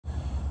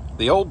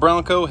The old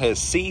Bronco has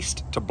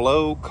ceased to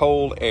blow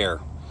cold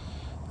air.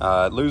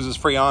 It loses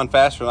Freon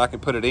faster than I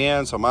can put it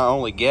in, so my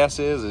only guess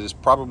is it's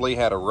probably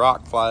had a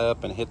rock fly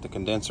up and hit the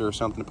condenser or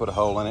something to put a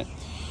hole in it.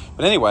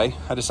 But anyway,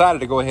 I decided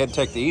to go ahead and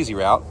take the easy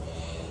route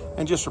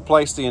and just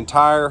replace the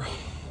entire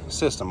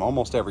system,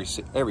 almost every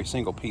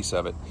single piece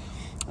of it.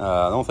 The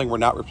only thing we're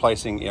not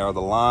replacing are the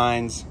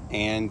lines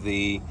and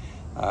the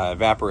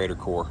evaporator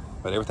core,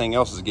 but everything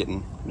else is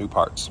getting new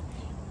parts.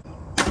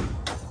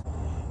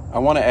 I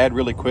want to add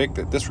really quick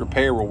that this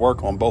repair will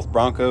work on both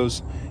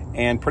Broncos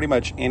and pretty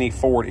much any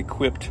Ford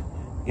equipped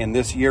in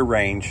this year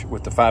range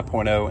with the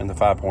 5.0 and the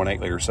 5.8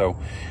 liter. So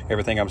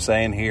everything I'm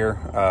saying here,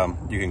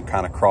 you can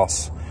kind of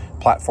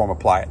cross-platform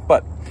apply it.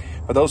 But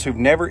for those who've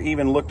never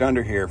even looked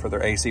under here for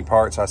their AC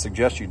parts, I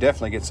suggest you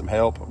definitely get some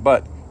help.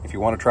 But if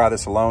you want to try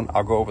this alone,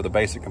 I'll go over the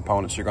basic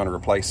components you're going to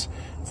replace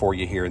for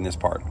you here in this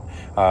part.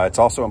 It's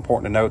also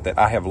important to note that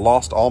I have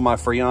lost all my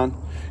Freon.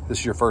 This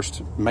is your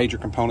first major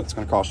component. It's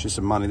going to cost you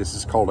some money. This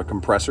is called a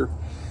compressor.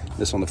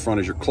 This on the front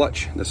is your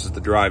clutch. This is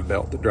the drive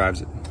belt that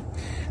drives it.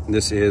 And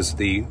this is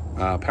the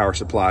power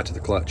supply to the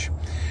clutch.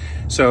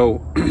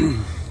 So you're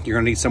going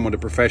to need someone to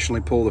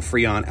professionally pull the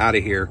Freon out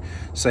of here.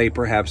 Say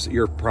perhaps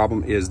your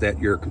problem is that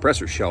your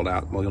compressor shelled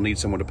out. Well, you'll need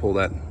someone to pull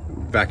that,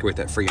 evacuate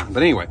that Freon.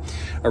 But anyway,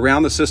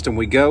 around the system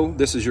we go.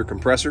 This is your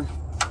compressor.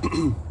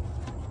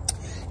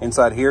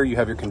 Inside here you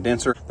have your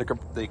condenser.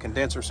 The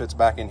condenser sits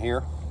back in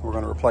here. We're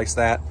going to replace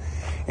that.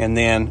 And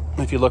then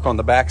if you look on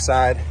the back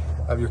side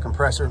of your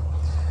compressor,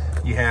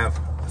 you have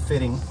a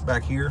fitting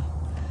back here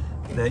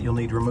that you'll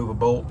need to remove a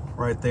bolt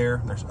right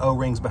there. There's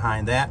O-rings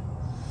behind that.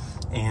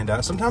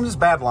 And sometimes it's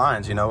bad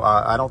lines, you know.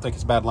 I don't think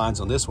it's bad lines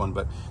on this one,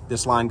 but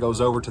this line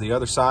goes over to the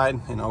other side,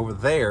 and over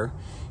there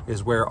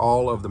is where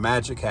all of the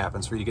magic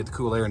happens, where you get the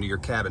cool air into your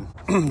cabin.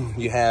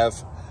 You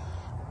have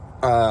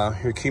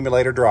your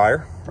accumulator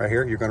dryer right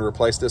here. You're going to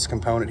replace this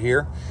component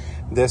here.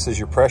 This is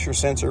your pressure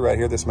sensor right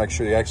here. This makes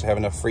sure you actually have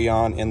enough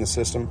Freon in the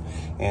system.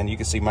 And you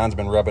can see mine's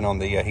been rubbing on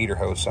the heater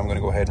hose, so I'm going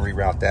to go ahead and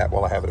reroute that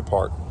while I have it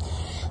apart.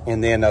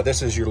 And then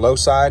this is your low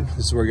side.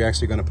 This is where you're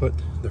actually going to put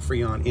the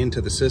Freon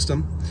into the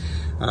system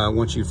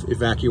once you've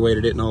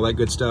evacuated it and all that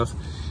good stuff.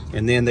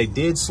 And then they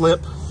did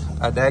slip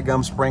a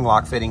dadgum spring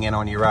lock fitting in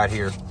on you right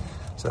here.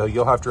 So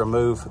you'll have to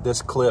remove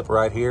this clip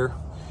right here,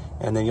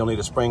 and then you'll need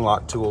a spring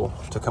lock tool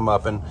to come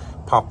up and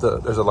pop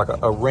there's like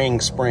a ring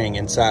spring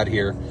inside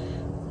here.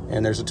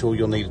 And there's a tool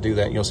you'll need to do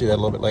that. And you'll see that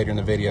a little bit later in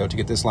the video to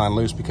get this line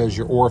loose, because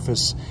your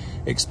orifice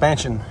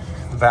expansion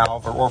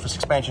valve or orifice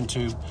expansion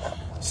tube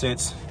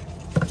sits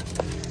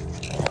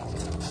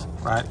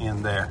right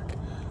in there.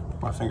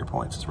 My finger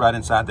points. It's right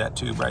inside that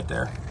tube right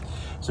there.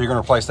 So you're going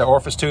to replace that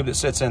orifice tube that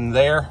sits in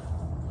there.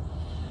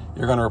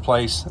 You're going to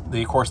replace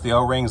of course, the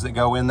O-rings that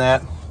go in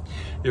that.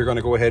 You're going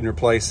to go ahead and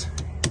replace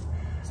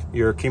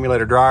your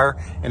accumulator dryer,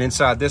 and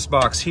inside this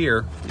box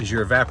here is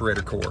your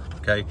evaporator core.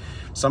 Okay,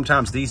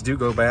 sometimes these do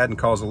go bad and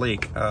cause a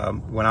leak.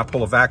 When I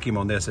pull a vacuum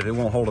on this, if it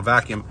won't hold a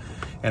vacuum,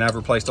 and I've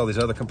replaced all these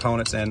other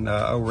components and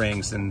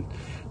O-rings, then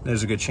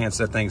there's a good chance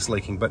that thing's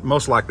leaking, but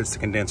most likely it's the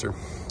condenser.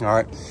 All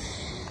right,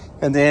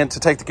 and then to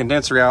take the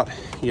condenser out,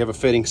 you have a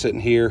fitting sitting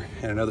here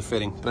and another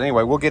fitting. But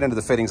anyway, we'll get into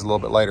the fittings a little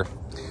bit later.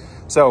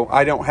 So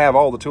I don't have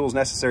all the tools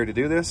necessary to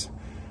do this,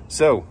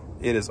 so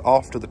it is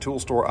off to the tool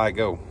store I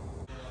go.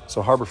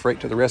 So Harbor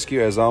Freight to the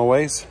rescue as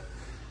always.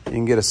 You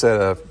can get a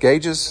set of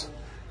gauges,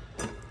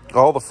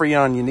 all the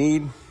Freon you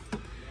need,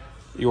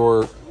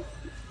 your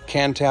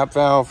can tap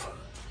valve,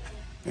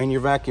 and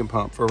your vacuum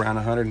pump for around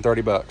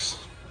 130 bucks.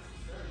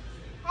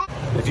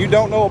 If you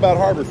don't know about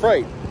Harbor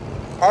Freight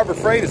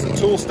is a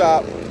tool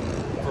stop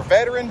for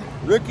veteran,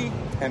 rookie,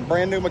 and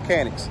brand new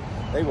mechanics.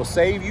 They will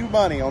save you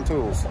money on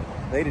tools.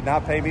 They did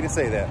not pay me to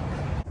say that.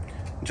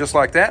 Just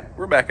like that,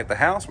 we're back at the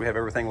house. We have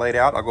everything laid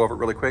out. I'll go over it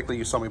really quickly.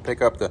 You saw me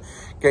pick up the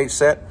gauge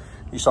set.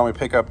 You saw me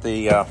pick up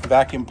the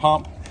vacuum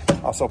pump.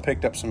 Also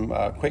picked up some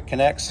quick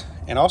connects,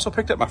 and also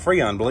picked up my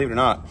Freon, believe it or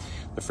not.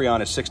 The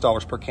Freon is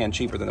 $6 per can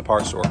cheaper than the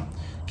parts store.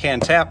 Can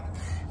tap.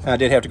 I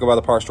did have to go by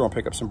the parts store and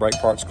pick up some brake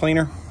parts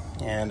cleaner.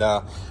 And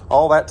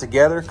all that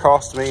together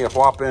cost me a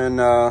whopping,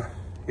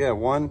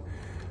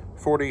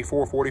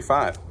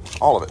 $144.45,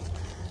 all of it.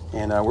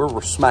 And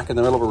we're smack in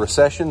the middle of a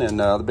recession and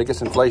the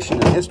biggest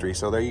inflation in history.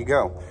 So there you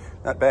go.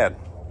 Not bad.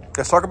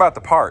 Let's talk about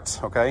the parts,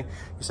 okay?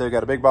 You say we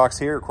got a big box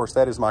here. Of course,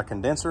 that is my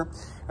condenser.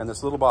 And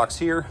this little box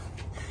here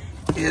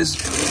is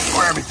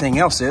where everything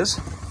else is.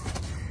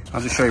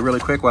 I'll just show you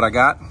really quick what I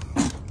got.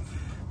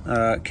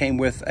 Came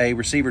with a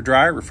receiver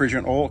dryer,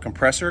 refrigerant oil,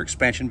 compressor,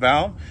 expansion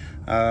valve,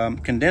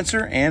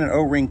 condenser, and an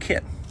O-ring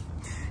kit.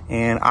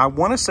 And I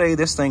want to say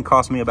this thing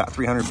cost me about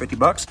 350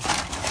 bucks.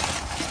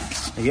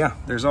 Yeah,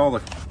 there's all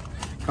the...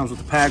 Comes with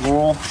the PAG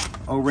oil,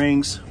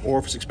 O-rings,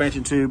 orifice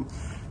expansion tube.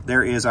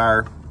 There is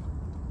our,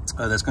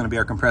 that's going to be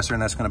our compressor,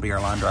 and that's going to be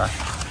our line dryer.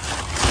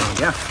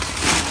 So yeah,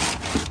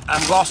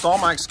 I've lost all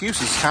my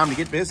excuses. It's time to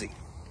get busy.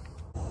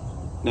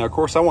 Now, of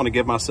course, I want to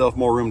give myself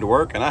more room to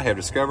work, and I have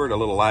discovered a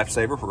little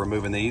lifesaver for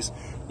removing these.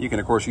 You can,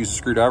 of course, use a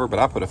screwdriver, but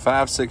I put a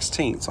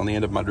 5/16 on the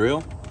end of my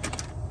drill,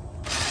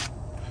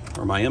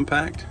 or my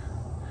impact.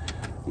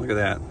 Look at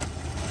that.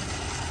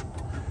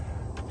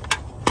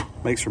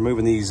 makes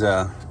removing these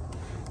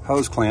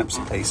hose clamps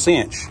a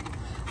cinch.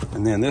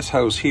 And then this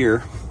hose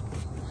here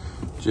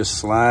just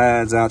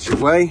slides out your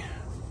way,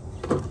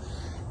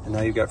 and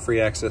now you've got free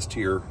access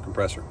to your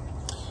compressor.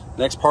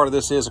 Next part of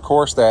this is, of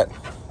course, that,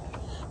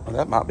 well,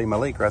 that might be my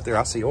leak right there.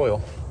 I see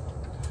oil.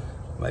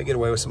 Might get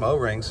away with some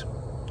O-rings.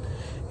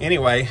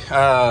 Anyway,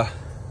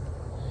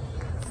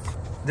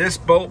 this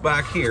bolt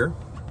back here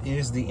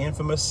is the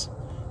infamous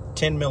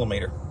 10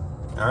 millimeter.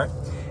 All right,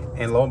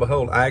 and lo and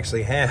behold, I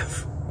actually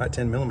have my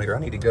 10 millimeter. I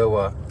need to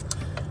go,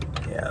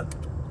 yeah,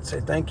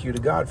 say thank you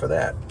to God for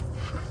that.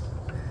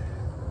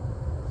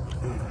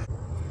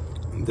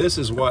 This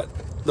is what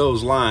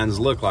those lines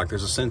look like.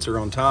 There's a sensor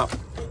on top,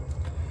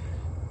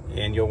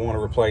 and you'll want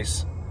to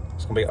replace,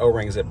 it's going to be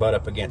O-rings that butt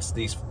up against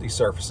these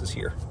surfaces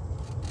here.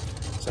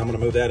 So I'm going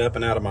to move that up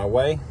and out of my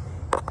way.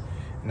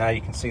 Now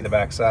you can see the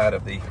back side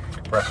of the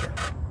compressor.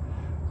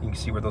 You can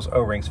see where those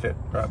O-rings fit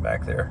right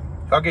back there.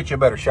 I'll get you a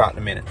better shot in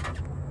a minute.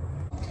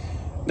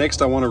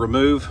 Next, I want to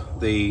remove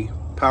the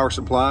power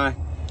supply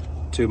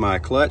to my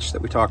clutch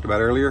that we talked about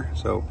earlier.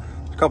 So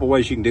there's a couple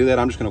ways you can do that.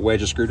 I'm just going to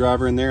wedge a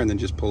screwdriver in there and then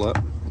just pull up.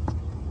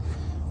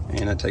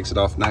 And that takes it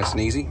off nice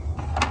and easy.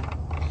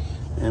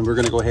 And we're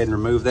going to go ahead and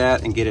remove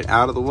that and get it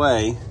out of the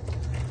way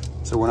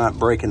so we're not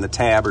breaking the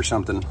tab or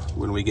something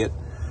when we get,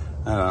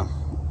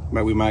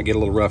 but we might get a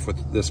little rough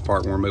with this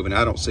part when we're moving.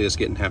 I don't see us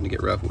having to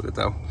get rough with it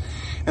though.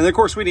 And then of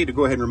course we need to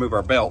go ahead and remove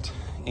our belt.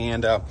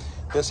 And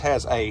this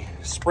has a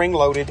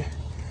spring-loaded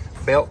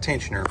belt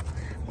tensioner.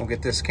 We'll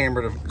get this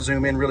camera to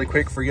zoom in really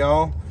quick for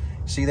y'all.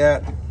 See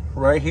that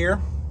right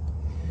here?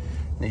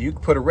 Now you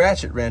can put a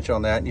ratchet wrench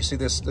on that, and you see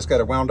this got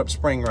a wound up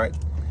spring right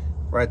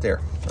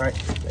there,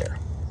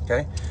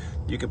 okay?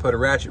 You can put a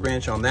ratchet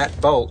wrench on that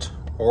bolt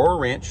or a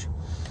wrench,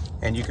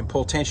 and you can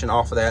pull tension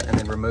off of that and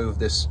then remove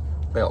this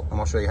belt. I'm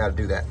gonna show you how to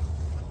do that.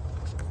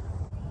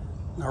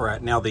 All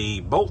right, now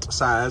the bolt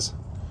size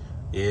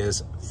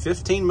is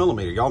 15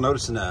 millimeter. Y'all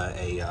noticing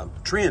a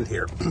trend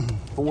here.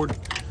 Ford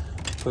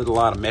put a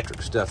lot of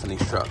metric stuff in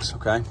these trucks,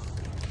 okay?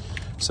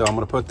 So I'm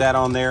gonna put that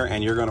on there,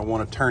 and you're gonna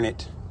wanna turn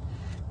it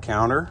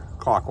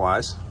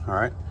counterclockwise, all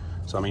right?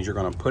 So that means you're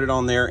gonna put it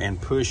on there and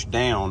push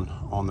down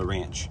on the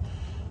wrench,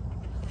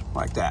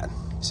 like that,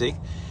 see?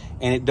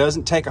 And it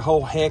doesn't take a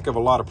whole heck of a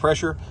lot of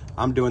pressure.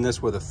 I'm doing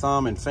this with a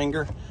thumb and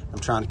finger. I'm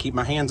trying to keep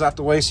my hands out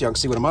the way so y'all can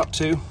see what I'm up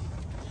to.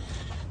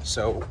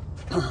 So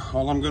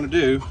all I'm gonna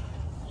do,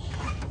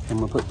 I'm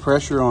gonna put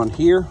pressure on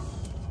here,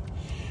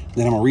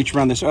 then I'm gonna reach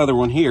around this other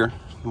one here.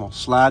 I'm gonna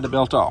slide the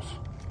belt off,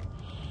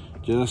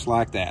 just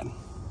like that,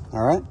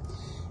 all right?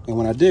 And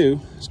when I do,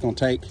 it's gonna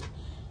take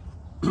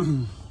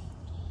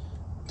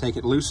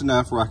it loose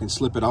enough where I can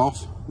slip it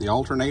off the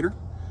alternator,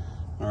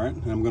 all right?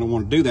 And I'm gonna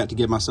wanna do that to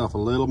give myself a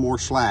little more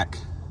slack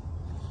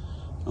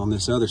on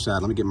this other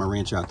side. Let me get my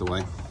wrench out the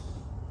way.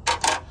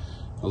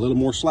 A little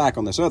more slack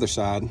on this other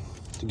side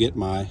to get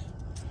my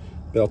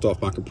belt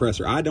off my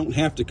compressor. I don't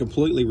have to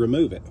completely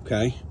remove it,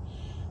 okay?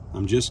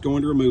 I'm just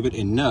going to remove it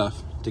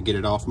enough to get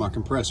it off my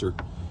compressor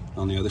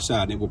on the other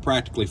side, and it will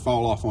practically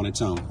fall off on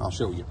its own. I'll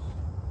show you.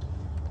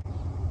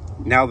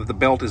 Now that the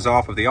belt is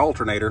off of the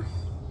alternator,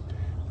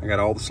 I got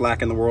all the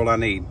slack in the world I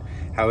need.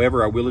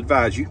 However, I will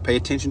advise you, pay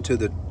attention to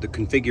the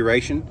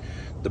configuration.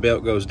 The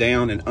belt goes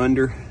down and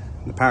under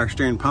the power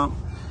steering pump,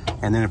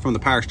 and then from the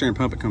power steering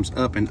pump, it comes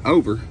up and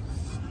over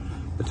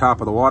the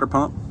top of the water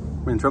pump.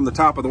 And from the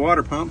top of the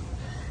water pump,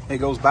 it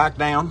goes back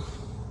down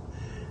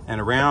and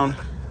around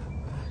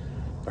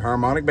the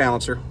harmonic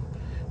balancer.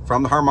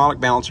 From the harmonic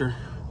balancer,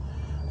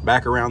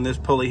 back around this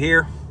pulley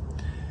here,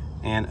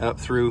 and up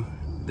through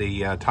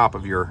the top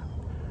of your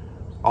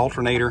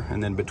alternator,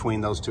 and then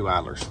between those two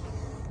idlers.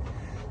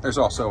 There's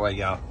also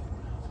a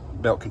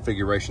belt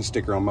configuration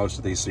sticker on most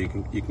of these, so you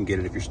can get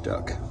it if you're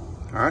stuck.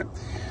 All right,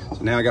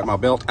 so now I got my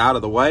belt out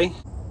of the way.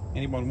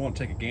 Anyone want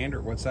to take a gander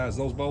at what size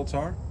those bolts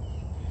are?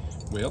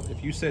 Well,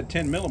 if you said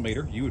 10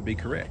 millimeter, you would be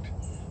correct.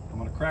 I'm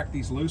gonna crack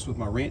these loose with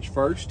my wrench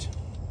first,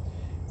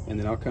 and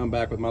then I'll come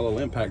back with my little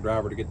impact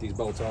driver to get these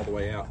bolts all the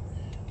way out.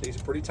 These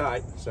are pretty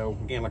tight, so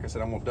again, like I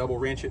said, I'm gonna double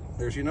wrench it.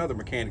 There's another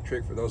mechanic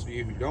trick for those of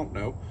you who don't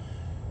know.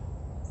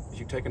 Is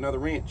you take another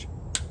wrench,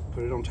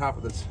 put it on top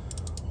of the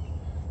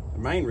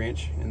main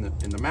wrench in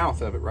the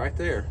mouth of it right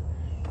there,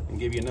 and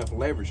give you enough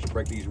leverage to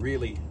break these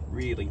really,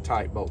 really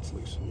tight bolts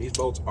loose. And these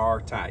bolts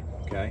are tight,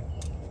 okay?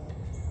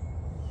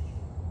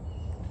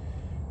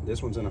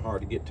 This one's in a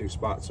hard to get to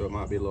spot, so it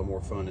might be a little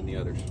more fun than the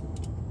others.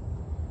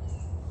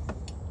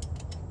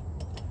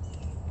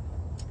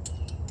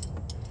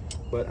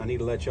 But I need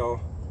to let y'all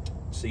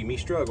see me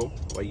struggle,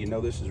 well, you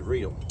know this is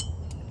real.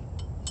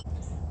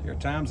 There are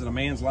times in a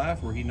man's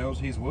life where he knows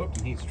he's whooped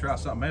and he needs to try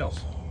something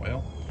else.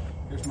 Well,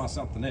 here's my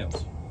something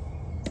else.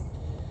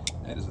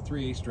 That is a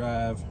 3/8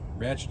 drive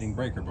ratcheting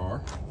breaker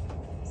bar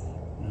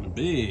and a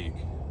big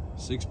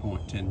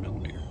 6.10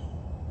 millimeter.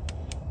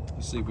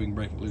 Let's see if we can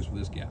break it loose with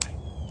this guy.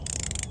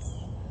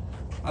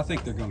 I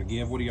think they're gonna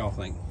give. What do y'all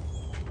think?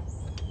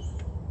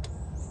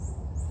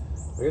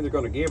 They're either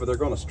gonna give or they're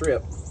gonna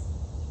strip.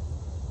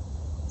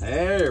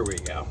 There we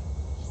go.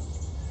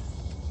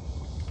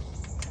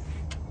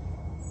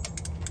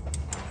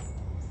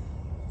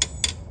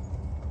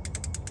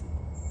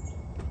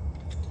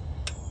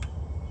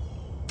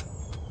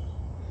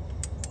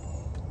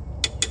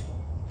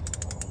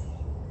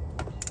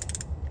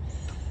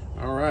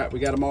 right, we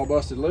got them all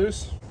busted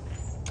loose.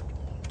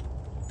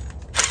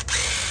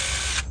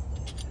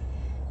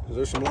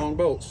 There's some long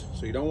bolts,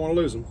 so you don't want to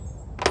lose them.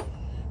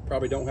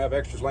 Probably don't have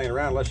extras laying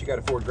around unless you got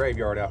a Ford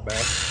graveyard out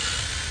back.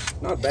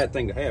 Not a bad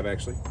thing to have,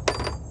 actually.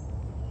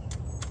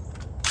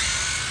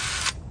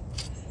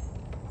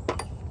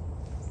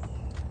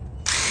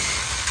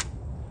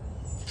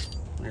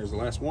 There's the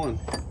last one.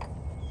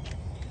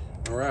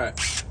 All right.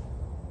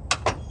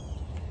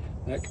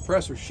 That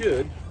compressor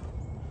should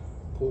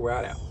pull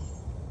right out.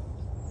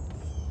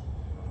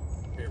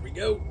 There we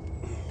go.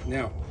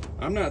 Now,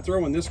 I'm not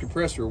throwing this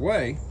compressor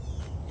away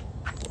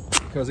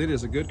because it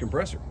is a good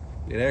compressor.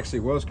 It actually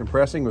was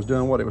compressing, was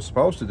doing what it was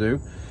supposed to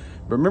do.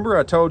 But remember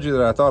I told you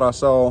that I thought I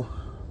saw,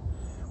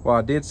 well,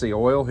 I did see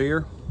oil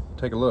here.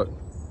 Take a look.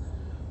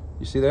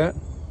 You see that?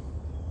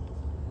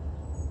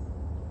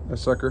 That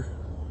sucker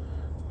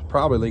is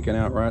probably leaking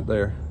out right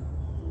there.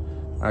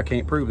 I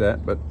can't prove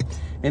that, but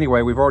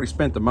anyway, we've already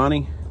spent the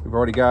money. We've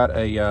already got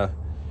a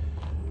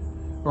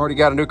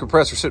new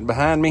compressor sitting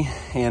behind me,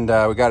 and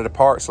we got it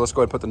apart, so let's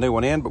go ahead and put the new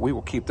one in, but we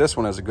will keep this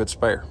one as a good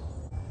spare.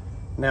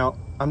 Now,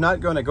 I'm not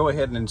going to go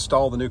ahead and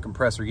install the new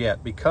compressor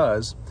yet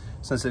because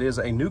since it is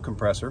a new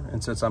compressor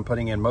and since I'm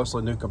putting in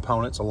mostly new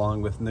components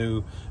along with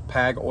new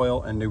PAG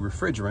oil and new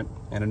refrigerant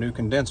and a new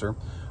condenser,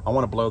 I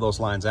want to blow those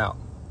lines out.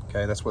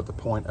 Okay, that's what the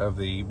point of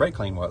the brake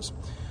clean was.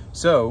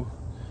 So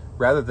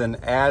rather than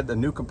add the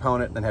new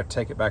component and then have to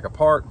take it back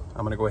apart,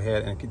 I'm going to go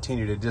ahead and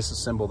continue to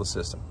disassemble the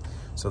system.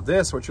 So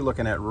this, what you're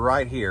looking at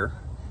right here,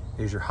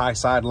 is your high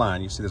side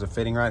line. You see there's a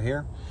fitting right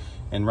here,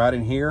 and right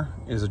in here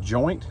is a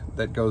joint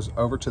that goes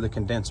over to the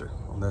condenser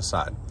on this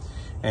side.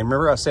 And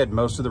remember I said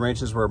most of the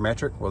wrenches were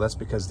metric? Well, that's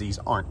because these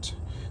aren't.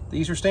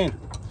 These are standard.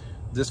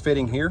 This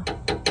fitting here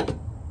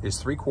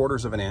is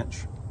 3/4 of an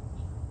inch,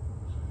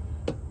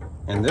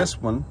 and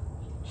this one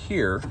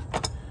here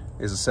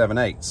is a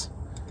 7/8.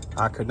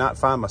 I could not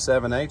find my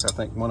 7/8. I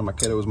think one of my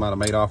kiddos might have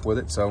made off with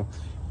it, so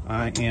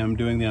I am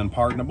doing the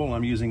unpardonable.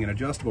 I'm using an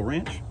adjustable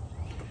wrench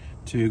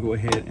to go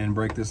ahead and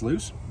break this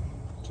loose.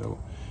 So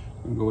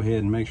we'll go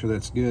ahead and make sure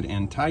that's good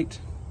and tight.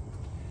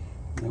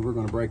 And we're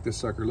going to break this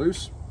sucker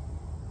loose.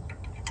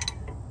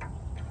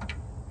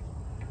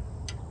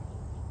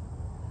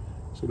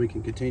 So we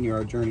can continue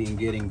our journey in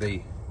getting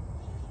the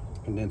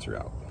condenser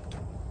out.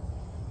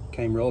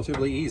 Came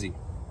relatively easy.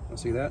 I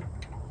see that.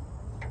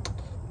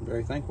 I'm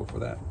very thankful for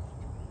that.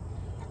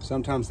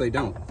 Sometimes they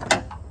don't.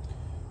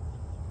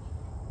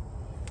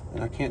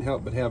 And I can't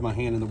help but have my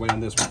hand in the way on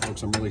this one,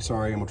 folks. I'm really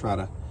sorry. I'm gonna try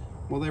to,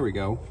 well, there we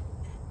go.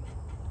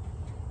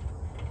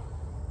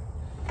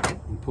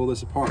 And pull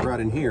this apart right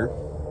in here.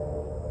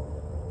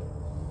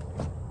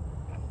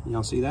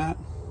 Y'all see that?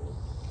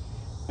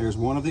 There's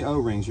one of the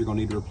O-rings you're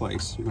gonna need to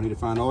replace. You're gonna need to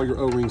find all your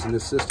O-rings in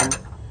this system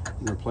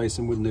and replace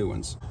them with new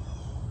ones.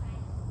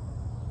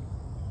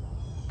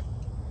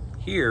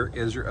 Here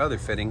is your other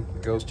fitting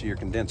that goes to your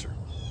condenser,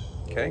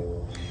 okay?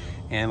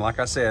 And like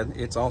I said,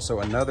 it's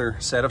also another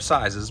set of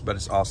sizes, but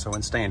it's also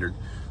in standard.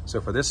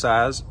 So for this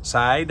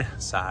for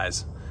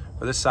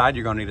this side,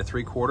 you're gonna need a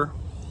 3/4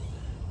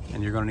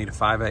 and you're gonna need a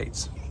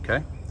 5/8,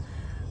 okay?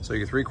 So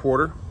your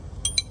 3/4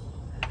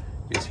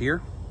 is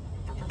here,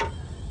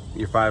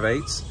 your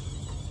 5/8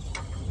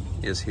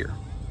 is here,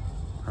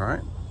 all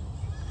right?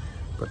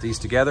 Put these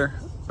together.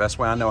 Best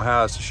way I know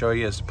how is to show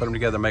you is to put them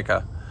together, make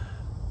a,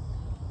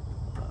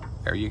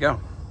 there you go.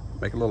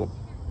 Make a little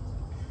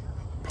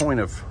point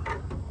of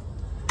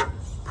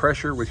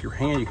pressure with your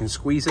hand. You can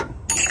squeeze it.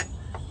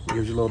 It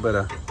gives you a little bit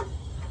of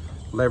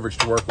leverage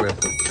to work with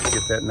to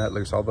get that nut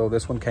loose. Although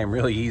this one came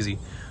really easy.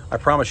 I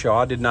promise y'all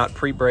I did not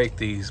pre-brake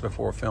these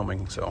before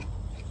filming, so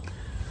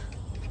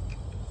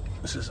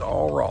this is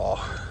all raw.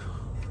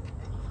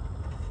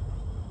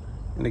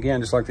 And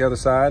again, just like the other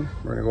side,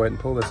 we're gonna go ahead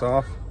and pull this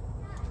off.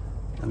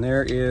 And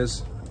there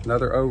is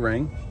another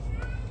O-ring.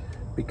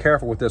 Be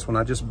careful with this one,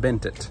 I just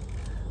bent it.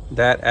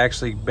 That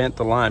actually bent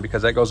the line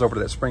because that goes over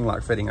to that spring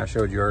lock fitting I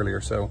showed you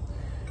earlier, so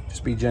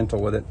just be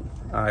gentle with it.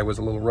 I was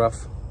a little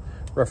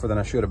rougher than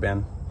I should have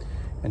been.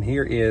 And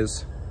here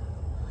is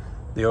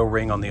the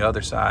O-ring on the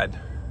other side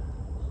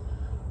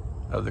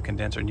of the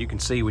condenser. And you can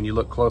see when you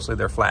look closely,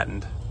 they're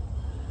flattened.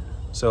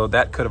 So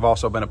that could have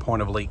also been a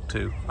point of leak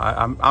too.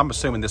 I'm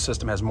assuming this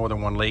system has more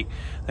than one leak.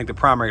 I think the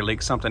primary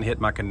leak, something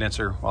hit my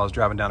condenser while I was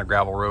driving down a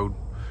gravel road,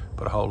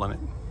 put a hole in it.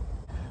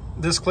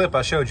 This clip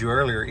I showed you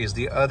earlier is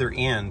the other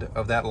end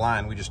of that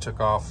line we just took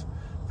off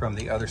from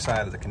the other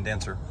side of the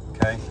condenser,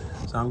 okay?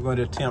 So I'm going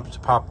to attempt to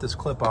pop this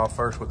clip off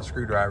first with a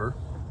screwdriver.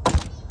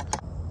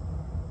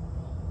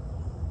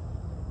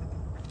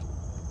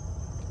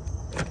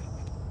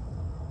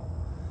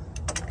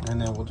 And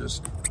then we'll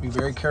just be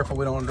very careful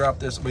we don't want to drop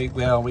this.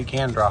 Well, we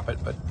can drop it,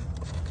 but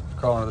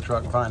crawl under the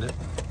truck and find it.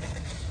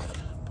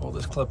 Pull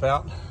this clip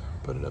out,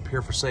 put it up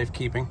here for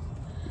safekeeping.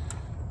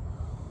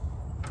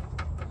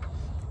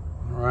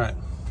 All right,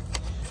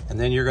 and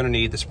then you're going to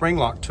need the spring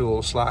lock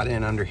tool to slide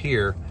in under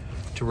here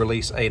to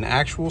release an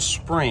actual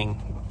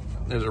spring.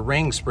 There's a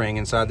ring spring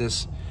inside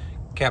this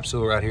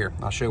capsule right here.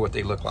 I'll show you what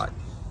they look like.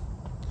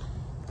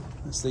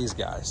 It's these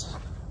guys.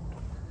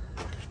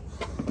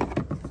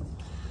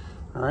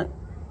 All right,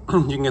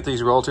 you can get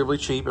these relatively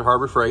cheap at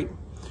Harbor Freight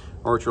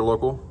or at your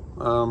local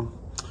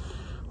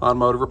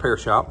automotive repair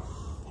shop.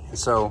 And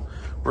so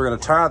we're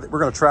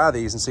gonna try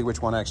these and see which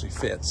one actually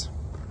fits.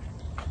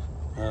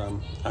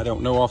 I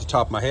don't know off the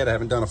top of my head. I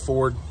haven't done a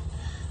Ford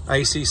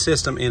AC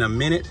system in a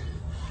minute,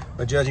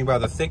 but judging by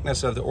the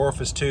thickness of the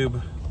orifice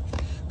tube,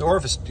 the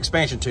orifice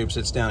expansion tube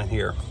sits down in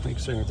here. You can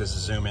see if this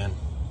is zoom in.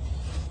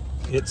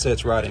 It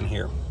sits right in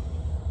here.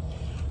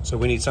 So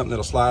we need something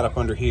that'll slide up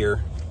under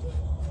here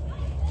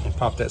and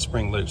pop that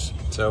spring loose.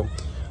 So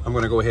I'm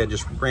gonna go ahead and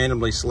just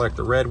randomly select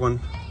the red one.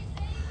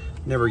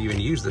 Never even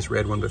used this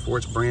red one before.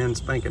 It's brand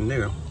spanking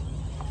new.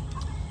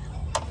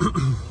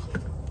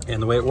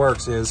 And the way it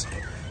works is,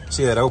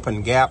 see that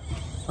open gap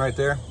right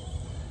there,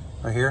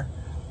 right here?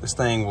 This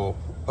thing will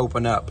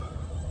open up.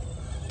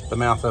 The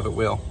mouth of it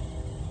will.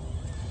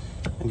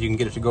 And you can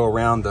get it to go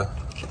around the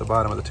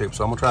bottom of the tube.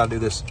 So I'm gonna try to do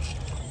this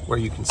where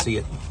you can see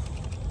it.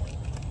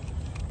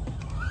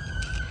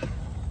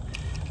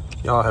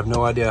 Y'all have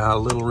no idea how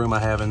little room I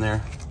have in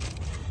there.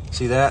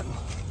 See that?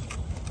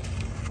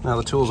 Now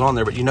the tool's on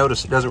there, but you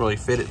notice it doesn't really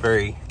fit it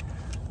very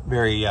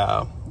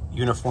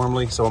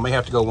uniformly, so I may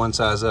have to go one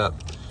size up.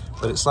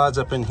 But it slides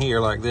up in here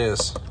like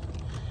this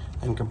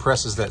and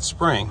compresses that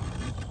spring.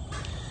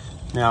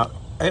 Now,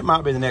 it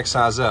might be the next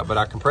size up, but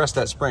I compressed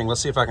that spring.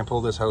 Let's see if I can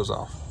pull this hose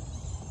off.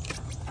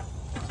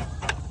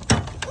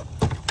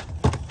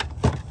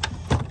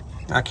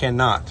 I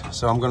cannot,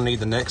 so I'm gonna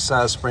need the next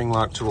size spring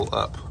lock tool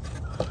up.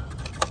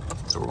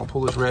 So we're gonna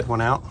pull this red one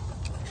out.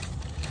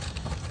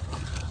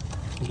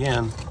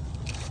 Again,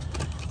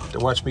 to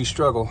watch me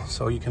struggle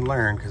so you can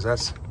learn, because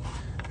that's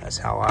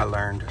how I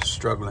learned,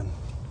 struggling.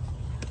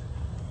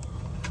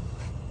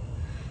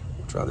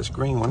 Try this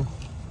green one.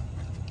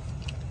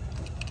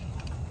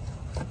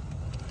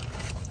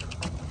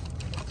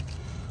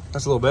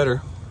 That's a little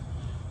better.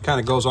 Kind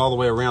of goes all the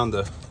way around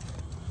the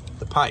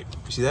pipe.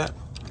 You see that?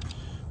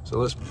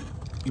 So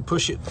you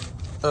push it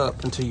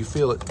up until you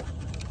feel it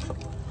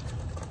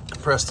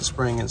compress the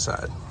spring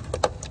inside.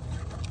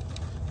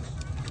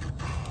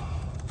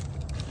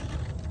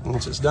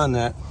 Once it's done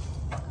that,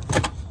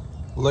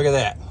 look at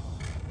that.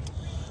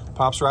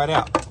 Pops right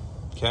out,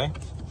 okay?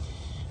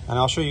 And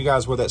I'll show you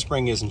guys where that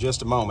spring is in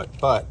just a moment,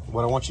 but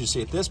what I want you to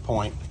see at this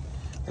point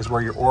is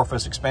where your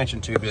orifice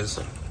expansion tube is.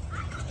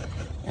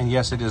 And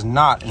yes, it is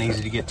not an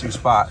easy to get to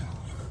spot.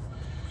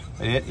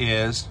 It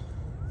is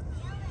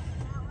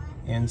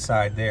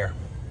inside there.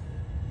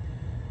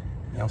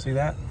 Y'all see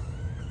that?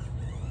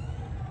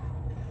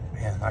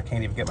 Man, I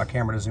can't even get my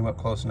camera to zoom up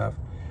close enough.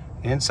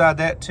 Inside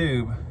that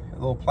tube, a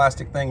little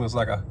plastic thing was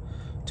like a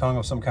tongue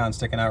of some kind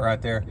sticking out right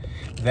there.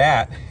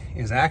 That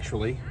is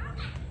actually,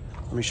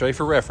 let me show you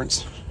for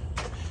reference.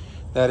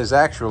 That is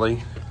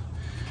actually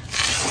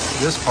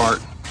this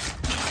part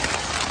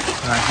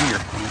right here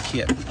in the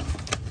kit.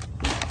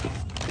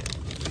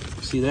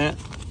 See that?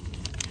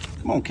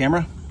 Come on,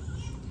 camera.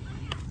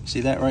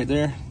 See that right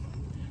there?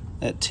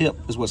 That tip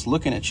is what's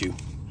looking at you.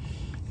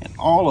 And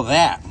all of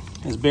that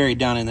is buried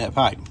down in that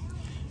pipe,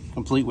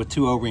 complete with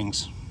 2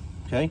 O-rings,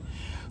 okay?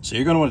 So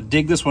you're gonna wanna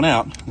dig this one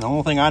out. And the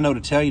only thing I know to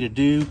tell you to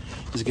do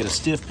is get a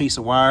stiff piece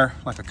of wire,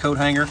 like a coat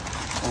hanger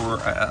or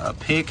a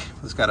pick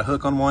that's got a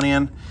hook on one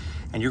end,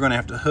 and you're gonna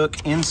have to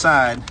hook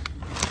inside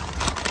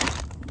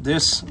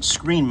this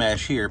screen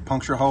mesh here,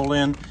 puncture a hole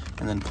in,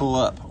 and then pull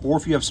up. Or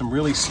if you have some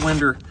really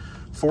slender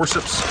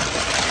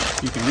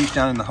forceps, you can reach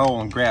down in the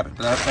hole and grab it,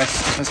 but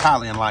that's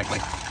highly unlikely.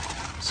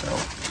 So,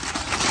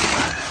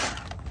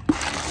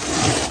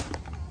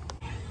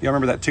 y'all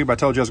remember that tube I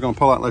told you I was gonna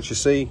pull out and let you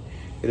see?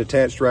 It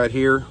attached right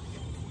here.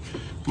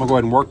 I'm gonna go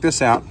ahead and work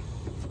this out.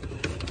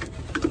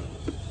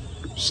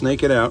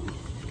 Snake it out.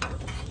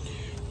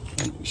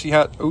 And you see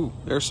how, ooh,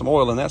 there's some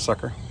oil in that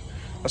sucker.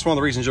 That's one of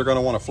the reasons you're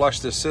gonna wanna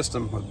flush this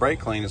system with brake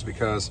clean, is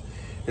because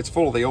it's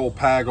full of the old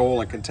PAG oil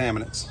and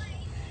contaminants.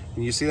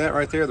 And you see that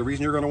right there? The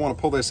reason you're gonna wanna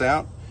pull this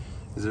out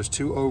is there's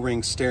 2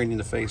 O-rings staring you in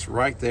the face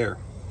right there,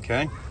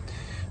 okay?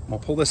 I'm gonna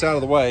pull this out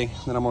of the way,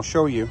 then I'm gonna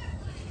show you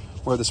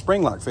where the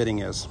spring lock fitting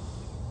is.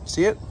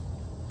 See it?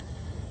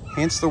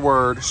 Hence the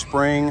word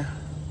spring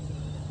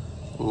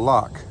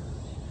lock.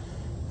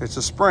 It's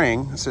a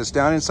spring that sits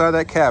down inside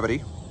that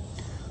cavity.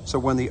 So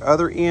when the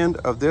other end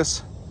of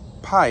this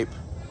pipe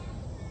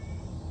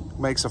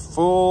makes a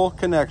full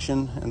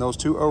connection and those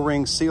 2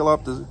 O-rings seal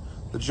up the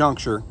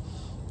juncture,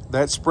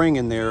 that spring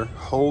in there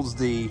holds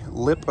the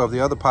lip of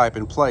the other pipe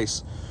in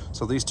place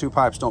so these 2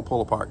 pipes don't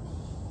pull apart.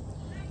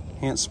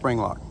 Hence spring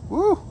lock.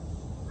 Woo!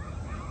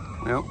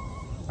 Well,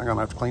 I'm gonna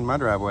have to clean my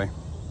driveway.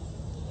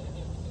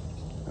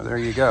 There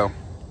you go.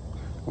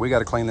 We got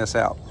to clean this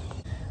out.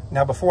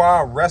 Now, before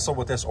I wrestle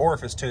with this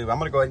orifice tube, I'm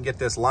going to go ahead and get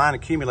this line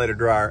accumulator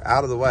dryer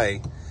out of the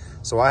way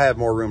so I have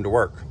more room to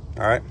work.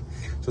 All right.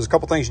 So there's a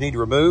couple things you need to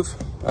remove.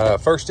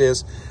 First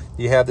is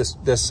you have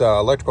this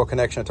electrical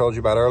connection I told you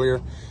about earlier.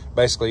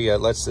 Basically,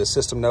 lets the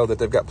system know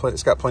that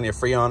it's got plenty of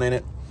Freon in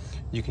it.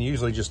 You can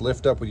usually just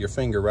lift up with your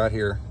finger right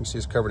here. You see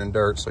it's covered in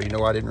dirt, so you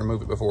know I didn't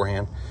remove it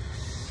beforehand.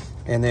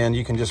 And then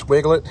you can just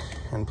wiggle it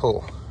and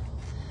pull.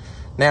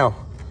 Now,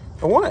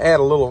 I want to add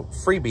a little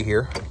freebie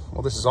here.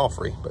 well, this is all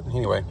free, but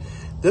anyway,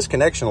 this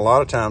connection a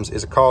lot of times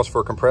is a cause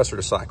for a compressor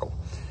to cycle.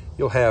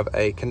 You'll have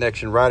a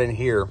connection right in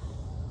here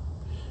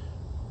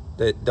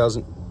that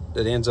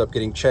ends up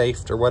getting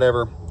chafed or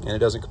whatever, and it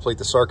doesn't complete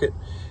the circuit.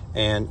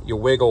 And you'll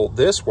wiggle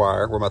this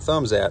wire where my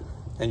thumb's at,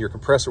 and your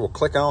compressor will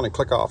click on and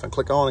click off and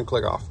click on and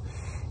click off.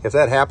 If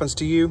that happens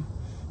to you,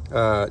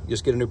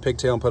 just get a new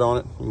pigtail and put on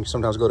it. You can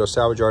sometimes go to a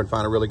salvage yard and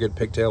find a really good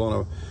pigtail on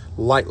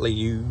a lightly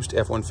used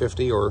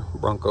F-150 or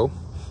Bronco.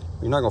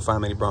 You're not gonna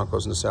find many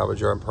Broncos in the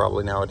salvage yard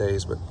probably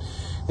nowadays, but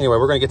anyway,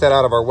 we're gonna get that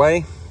out of our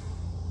way.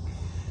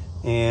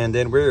 And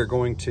then we're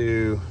going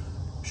to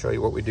show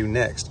you what we do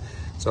next.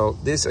 So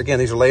this, again,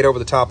 these are laid over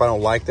the top. I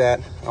don't like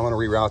that. I want to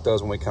reroute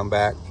those when we come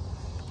back.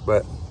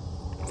 But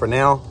for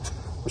now,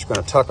 I'm just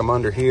going to tuck them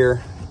under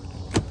here,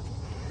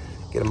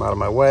 get them out of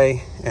my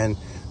way. And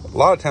a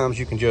lot of times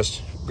you can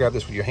just grab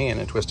this with your hand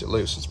and twist it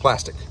loose. It's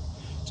plastic,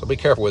 so be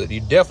careful with it.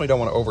 You definitely don't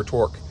want to over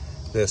torque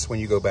this when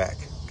you go back,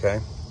 okay?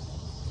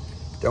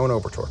 Don't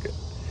over torque it.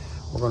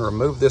 We're going to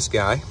remove this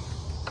guy.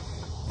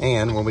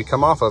 And when we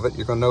come off of it,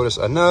 you're going to notice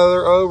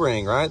another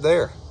O-ring right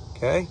there,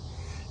 okay?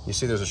 You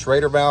see there's a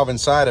Schrader valve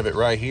inside of it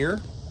right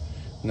here.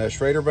 And that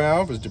Schrader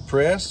valve is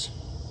depressed.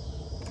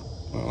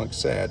 Well, it looks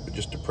sad, but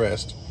just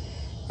depressed.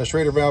 The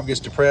Schrader valve gets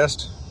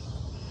depressed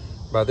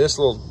by this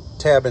little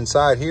tab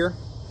inside here.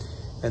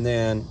 And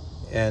then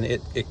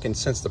it can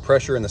sense the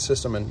pressure in the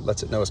system and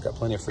lets it know it's got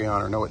plenty of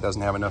Freon, or no, it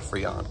doesn't have enough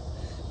Freon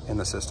in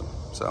the system.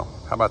 So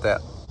how about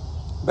that?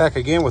 Back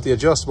again with the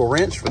adjustable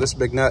wrench for this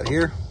big nut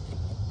here.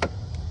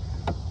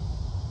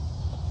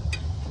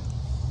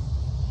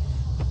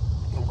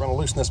 We're going to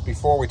loosen this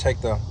before we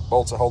take the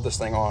bolts that hold this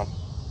thing on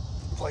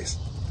in place.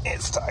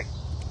 It's tight.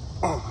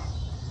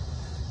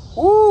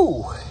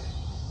 Woo!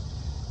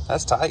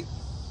 That's tight.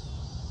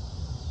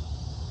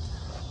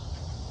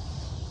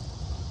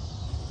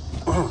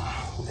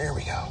 There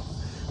we go.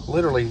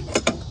 Literally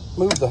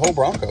moved the whole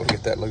Bronco to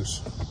get that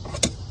loose.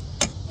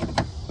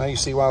 Now you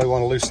see why we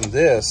want to loosen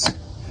this.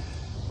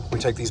 We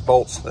take these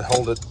bolts that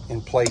hold it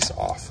in place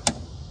off.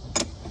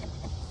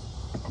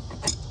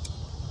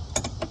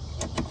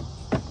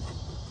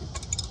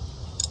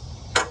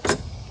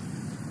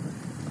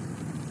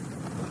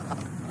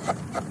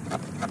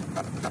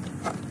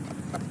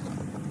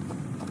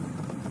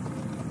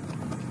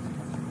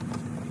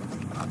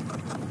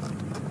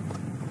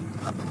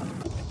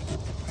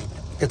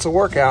 It's a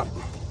workout.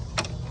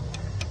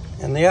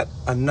 And yet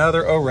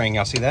another O-ring,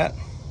 y'all see that?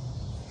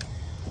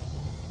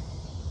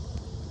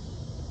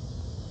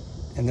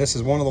 And this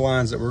is one of the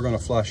lines that we're going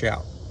to flush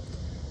out.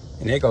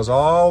 And it goes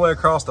all the way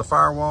across the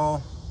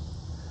firewall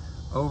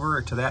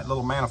over to that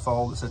little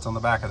manifold that sits on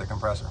the back of the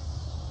compressor.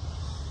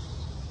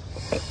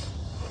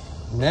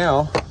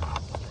 Now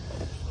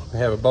we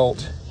have a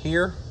bolt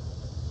here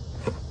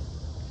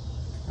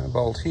and a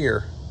bolt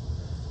here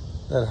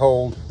that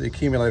hold the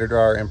accumulator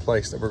dryer in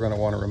place that we're going to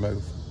want to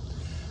remove.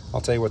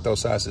 I'll tell you what those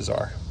sizes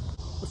are.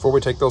 Before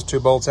we take those two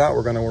bolts out,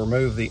 we're going to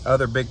remove the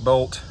other big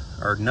bolt,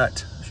 or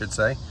nut, I should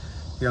say,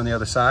 here on the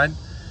other side.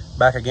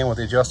 Back again with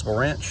the adjustable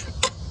wrench.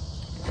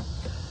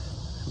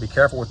 Be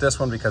careful with this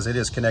one because it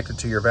is connected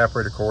to your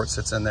evaporator core. It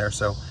sits in there,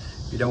 so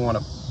you don't want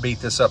to beat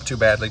this up too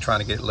badly trying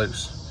to get it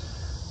loose.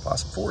 Apply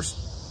some force.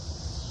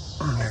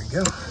 There you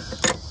go.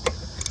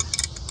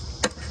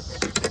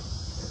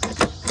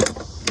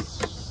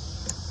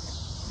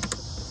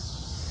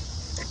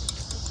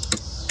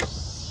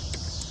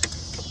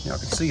 Y'all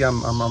can see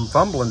I'm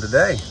fumbling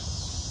today.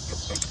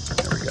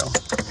 There we go.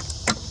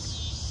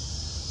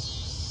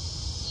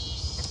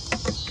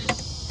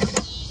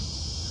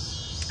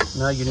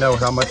 Now you know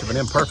how much of an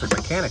imperfect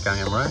mechanic I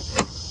am, right?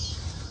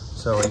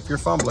 So if you're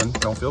fumbling,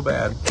 don't feel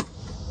bad.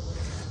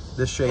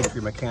 This shade for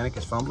your mechanic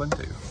is fumbling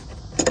too.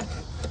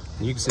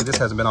 And you can see this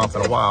hasn't been off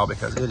in a while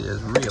because it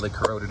is really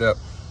corroded up.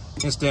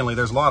 Incidentally,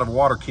 there's a lot of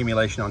water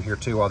accumulation on here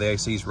too while the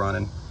AC is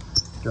running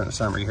during the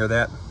summer. You hear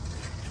that?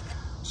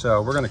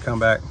 So we're going to come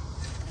back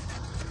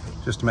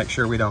just to make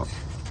sure we don't,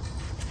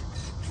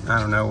 I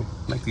don't know,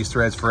 make these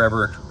threads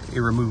forever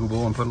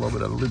irremovable and put a little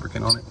bit of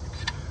lubricant on it.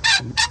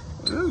 And,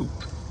 ooh.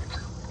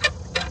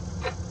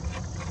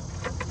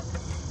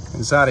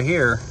 Inside of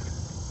here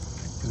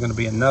is going to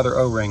be another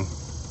O-ring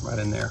right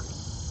in there.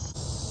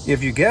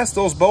 If you guessed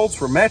those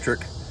bolts were metric,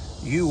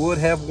 you would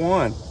have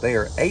won. They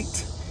are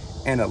 8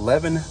 and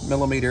 11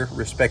 millimeter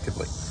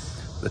respectively.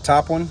 The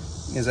top one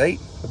is 8,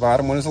 the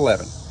bottom one is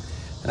 11.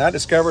 And I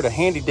discovered a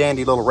handy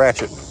dandy little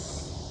ratchet.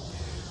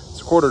 It's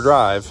a quarter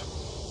drive,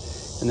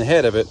 and the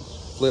head of it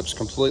flips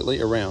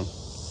completely around.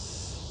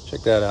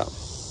 Check that out.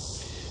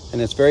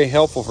 And it's very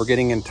helpful for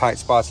getting in tight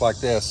spots like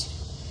this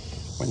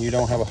when you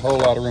don't have a whole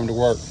lot of room to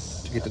work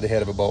to get to the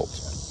head of a bolt.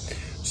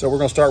 So we're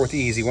going to start with the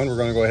easy one. We're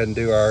going to go ahead and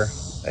do our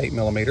 8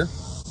 millimeter.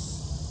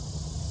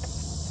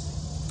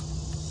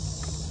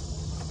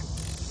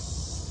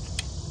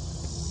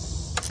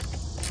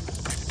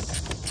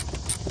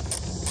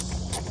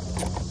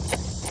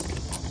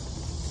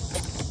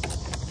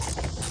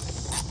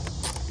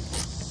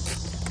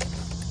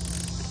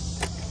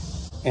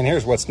 And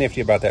here's what's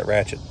nifty about that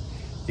ratchet.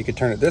 You can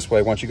turn it this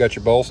way once you got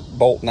your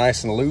bolt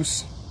nice and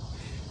loose.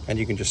 and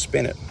you can just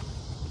spin it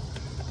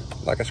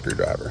like a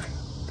screwdriver.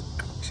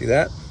 See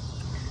that?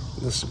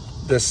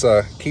 This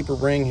keeper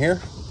ring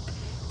here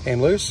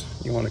came loose.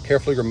 You want to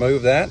carefully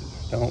remove that.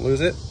 Don't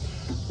lose it.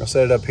 I'll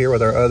set it up here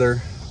with our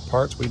other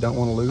parts we don't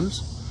want to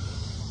lose.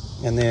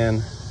 And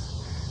then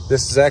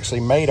this is actually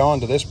made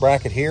onto this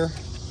bracket here.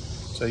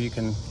 So you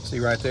can see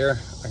right there,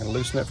 I can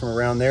loosen it from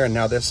around there, and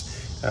now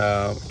this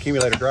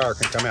accumulator dryer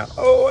can come out.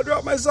 Oh, I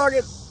dropped my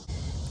socket.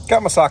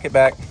 Got my socket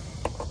back.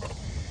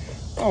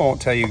 I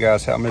won't tell you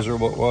guys how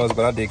miserable it was,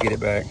 but I did get it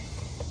back.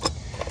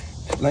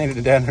 It landed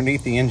it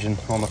underneath the engine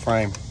on the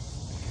frame.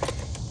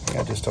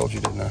 I just told you,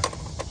 didn't I?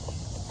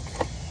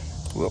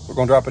 Well, we're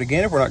gonna drop it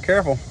again if we're not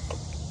careful.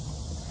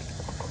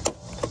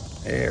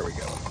 There we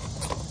go.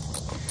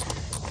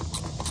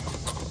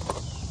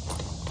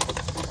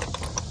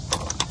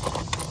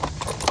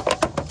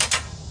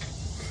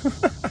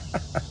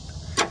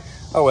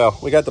 Oh well,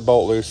 we got the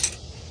bolt loose.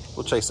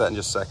 We'll chase that in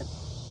just a second.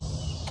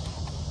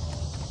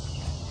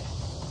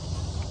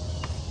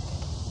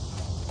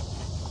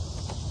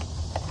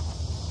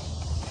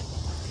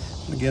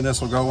 Again,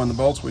 this will go in the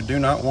bolts we do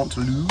not want to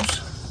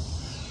lose.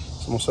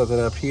 So we'll set that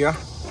up here.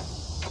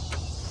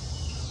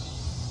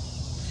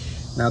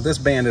 Now this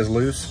band is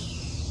loose.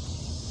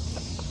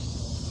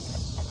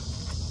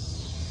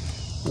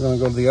 We're gonna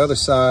go to the other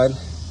side.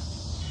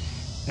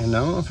 And I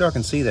don't know if y'all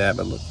can see that,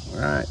 but look,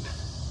 right.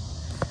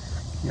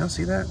 Y'all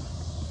see that?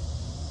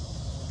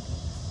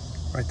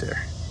 Right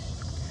there.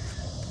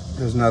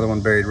 There's another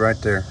one buried right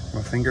there,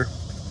 my finger.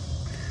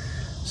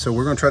 So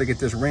we're gonna try to get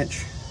this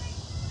wrench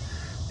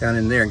down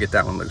in there and get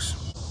that one loose.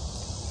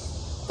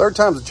 Third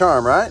time's a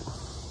charm, right?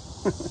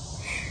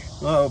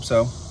 Well, I hope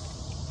so.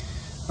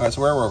 All right,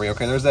 so where were we?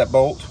 Okay, there's that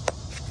bolt.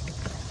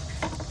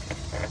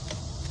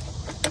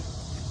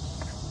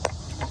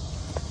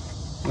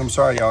 I'm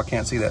sorry, y'all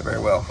can't see that very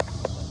well.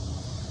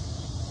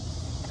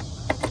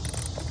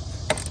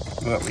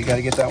 But we got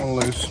to get that one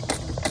loose.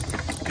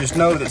 Just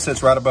know that it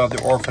sits right above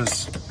the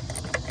orifice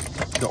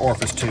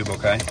tube,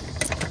 okay?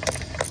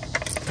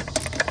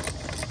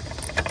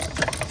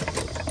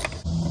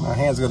 My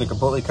hand's going to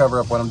completely cover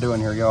up what I'm doing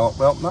here, y'all.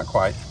 Well, not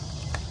quite.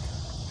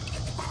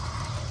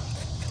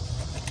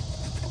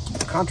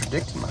 I'm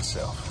contradicting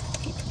myself.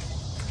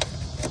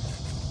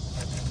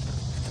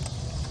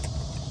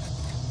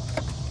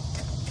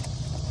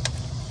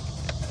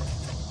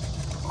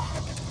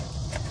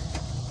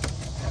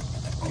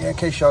 Yeah, in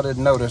case y'all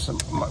didn't notice,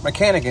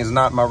 mechanic is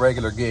not my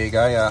regular gig.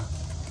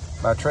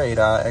 By trade,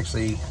 I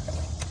actually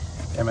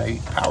am a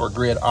power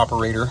grid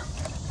operator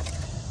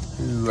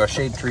who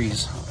shade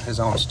trees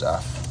his own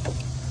stuff.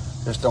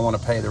 Just don't want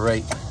to pay the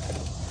rate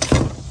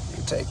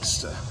it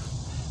takes.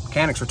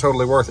 Mechanics are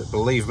totally worth it,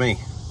 believe me.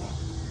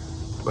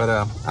 But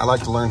I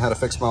like to learn how to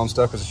fix my own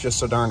stuff because it's just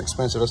so darn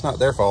expensive. It's not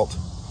their fault.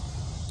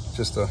 It's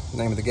just the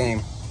name of the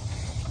game.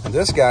 And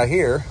this guy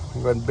here,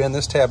 I'm going to bend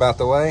this tab out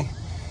the way.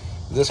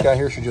 This guy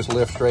here should just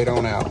lift straight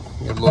on out.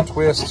 Give it a little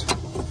twist.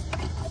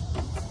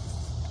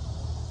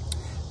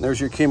 And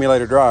there's your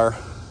accumulator dryer.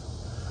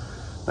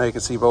 Now you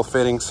can see both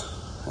fittings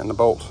and the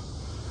bolt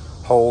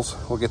holes.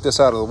 We'll get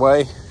this out of the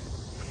way.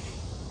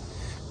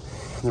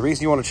 And the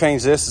reason you want to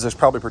change this is there's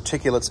probably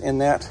particulates in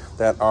that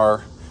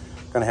are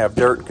going to have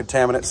dirt and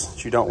contaminants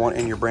that you don't want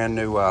in your brand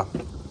new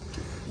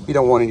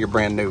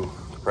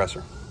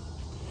compressor.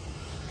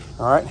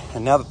 All right,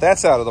 and now that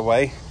that's out of the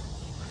way,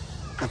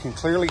 you can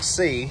clearly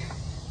see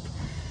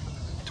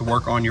to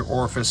work on your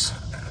orifice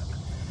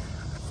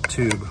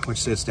tube,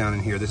 which sits down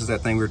in here. This is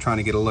that thing we were trying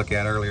to get a look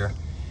at earlier.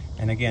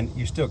 And again,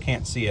 you still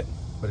can't see it,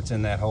 but it's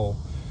in that hole.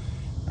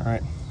 All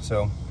right,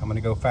 so I'm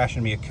gonna go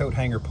fashion me a coat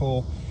hanger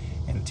pull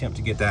and attempt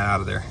to get that out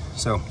of there.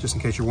 So just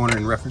in case you're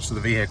wondering in reference to the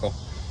vehicle,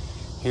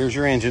 here's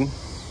your engine.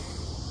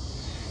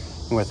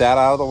 And with that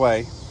out of the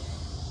way,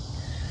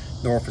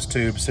 the orifice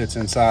tube sits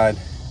inside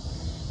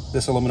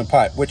this aluminum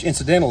pipe, which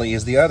incidentally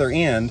is the other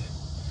end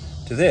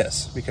to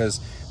this, because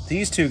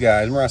these two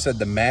guys, remember I said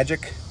the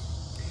magic?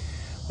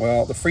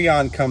 Well, the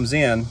Freon comes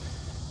in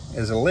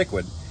as a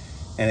liquid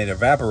and it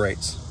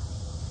evaporates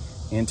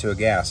into a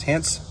gas.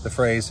 Hence the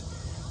phrase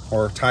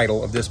or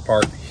title of this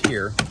part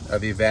here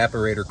of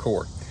evaporator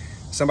core.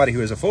 Somebody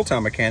who is a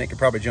full-time mechanic could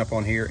probably jump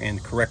on here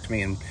and correct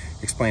me and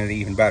explain it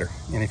even better.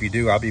 And if you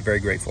do, I'll be very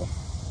grateful.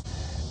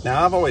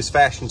 Now, I've always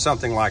fashioned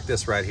something like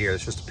this right here.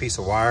 It's just a piece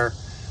of wire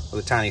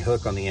with a tiny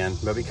hook on the end.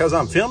 But because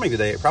I'm filming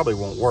today, it probably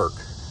won't work.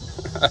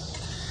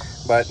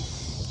 But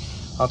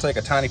I'll take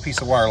a tiny piece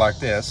of wire like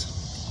this,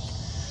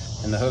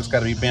 and the hook's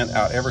got to be bent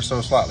out ever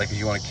so slightly because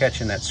you want to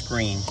catch in that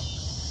screen.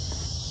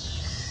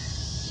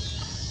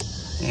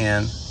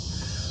 And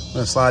I'm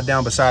going to slide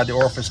down beside the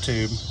orifice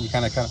tube. You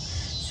kind of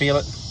feel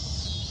it,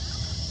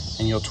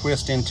 and you'll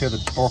twist into the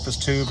orifice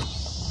tube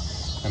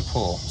and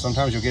pull.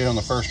 Sometimes you'll get it on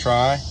the first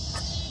try.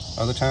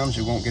 Other times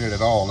you won't get it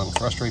at all, and it'll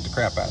frustrate the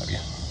crap out of you.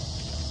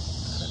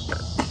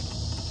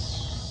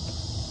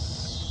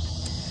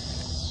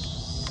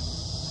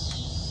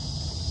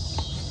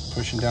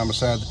 Pushing down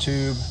beside the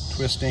tube,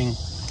 twisting,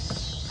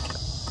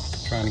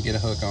 trying to get a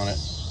hook on it.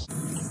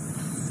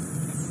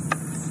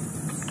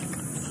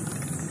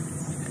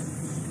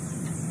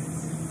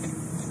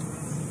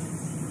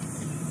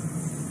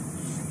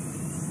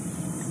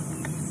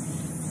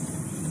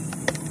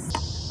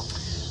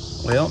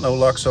 Well, no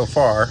luck so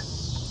far.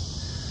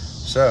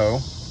 So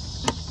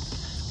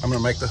I'm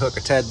gonna make the hook a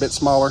tad bit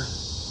smaller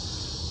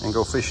and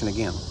go fishing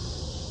again.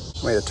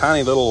 Made a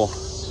tiny little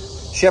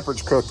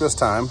shepherd's crook this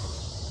time.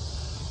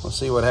 We'll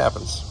see what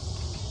happens.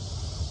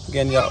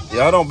 Again,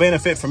 y'all don't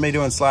benefit from me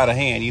doing sleight of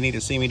hand. You need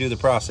to see me do the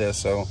process,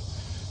 so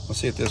we'll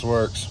see if this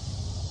works.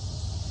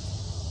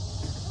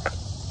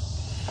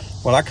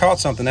 Well, I caught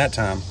something that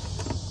time.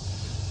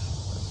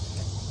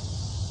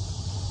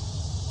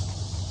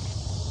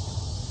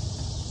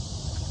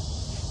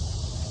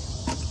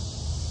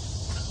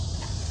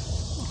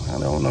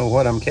 I don't know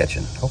what I'm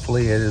catching.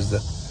 Hopefully it is the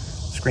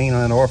screen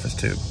on an orifice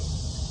tube.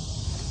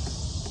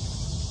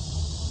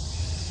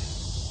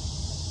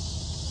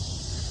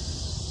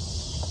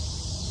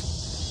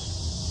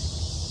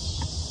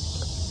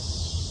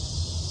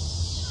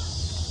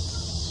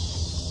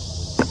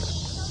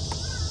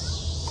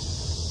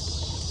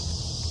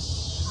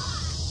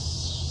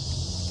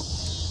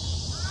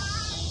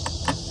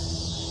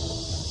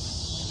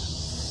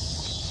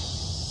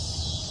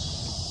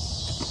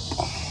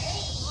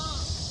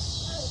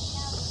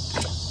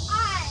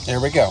 There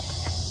we go.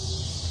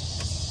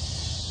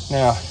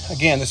 Now,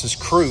 again, this is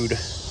crude,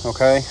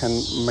 okay?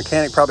 And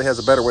mechanic probably has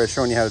a better way of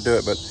showing you how to do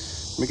it, but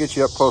let me get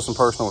you up close and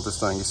personal with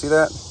this thing. You see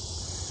that?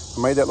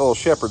 I made that little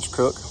shepherd's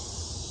crook.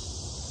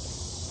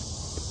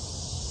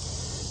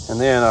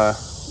 And then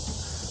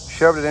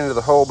shoved it into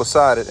the hole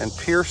beside it and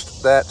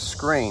pierced that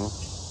screen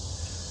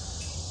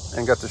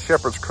and got the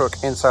shepherd's crook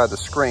inside the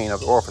screen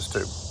of the orifice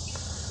tube.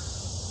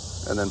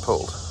 And then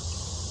pulled.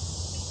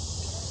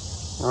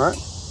 All right?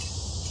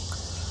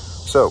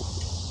 So,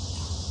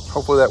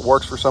 hopefully that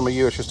works for some of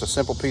you. It's just a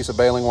simple piece of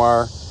baling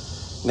wire.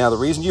 Now, the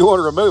reason you want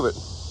to remove it,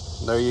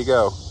 there you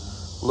go.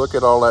 Look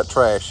at all that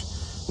trash.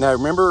 Now,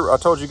 remember I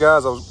told you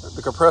guys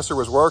the compressor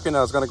was working.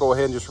 I was going to go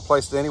ahead and just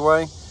replace it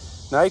anyway.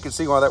 Now you can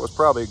see why that was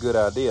probably a good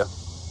idea.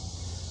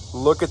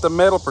 Look at the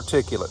metal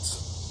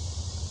particulates.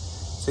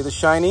 See the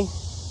shiny?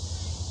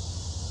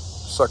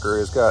 Sucker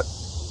has got,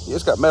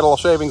 it's got metal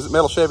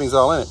shavings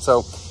all in it.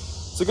 So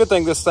it's a good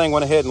thing this thing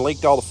went ahead and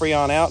leaked all the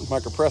Freon out. My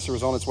compressor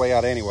was on its way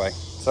out anyway.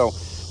 So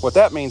what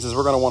that means is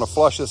we're going to want to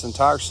flush this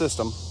entire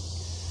system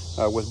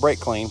with brake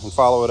clean and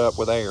follow it up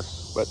with air.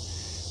 But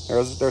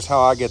there's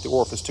how I get the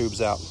orifice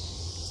tubes out.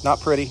 It's not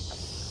pretty,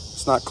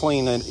 it's not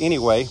clean in any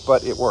way,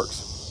 but it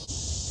works.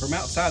 From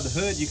outside the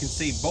hood, you can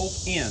see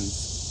both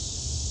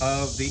ends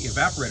of the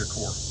evaporator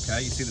core.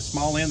 Okay, you see the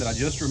small end that I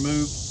just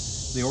removed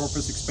the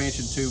orifice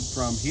expansion tube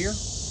from here,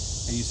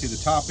 and you see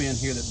the top end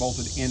here that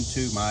bolted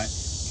into my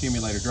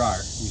accumulator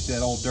dryer. You see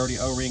that old dirty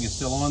O-ring is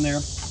still on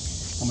there.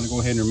 I'm going to go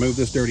ahead and remove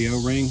this dirty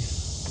O-ring.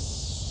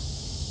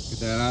 Get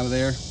that out of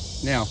there.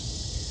 Now,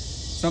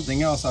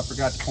 something else I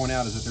forgot to point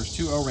out is that there's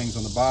two O-rings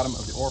on the bottom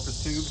of the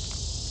orifice tube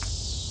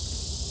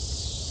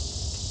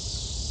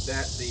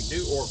that the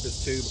new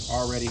orifice tube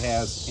already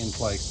has in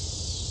place.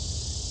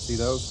 See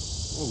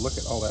those? Oh, look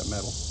at all that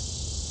metal.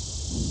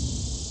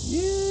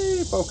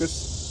 Yay,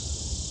 focus.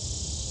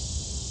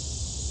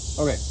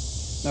 Okay,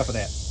 enough of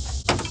that.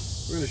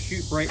 We're going to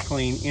shoot brake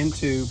clean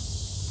into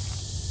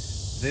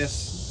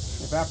this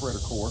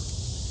evaporator core,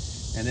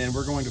 and then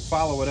we're going to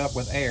follow it up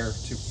with air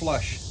to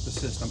flush the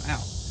system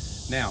out.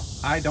 Now,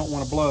 I don't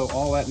want to blow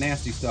all that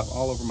nasty stuff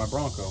all over my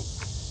Bronco,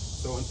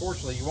 so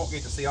unfortunately you won't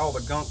get to see all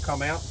the gunk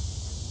come out,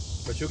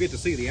 but you'll get to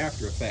see the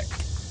after effect.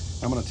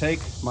 I'm going to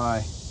take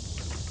my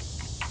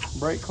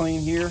brake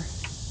clean here,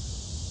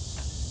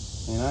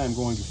 and I am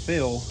going to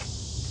fill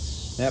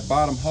that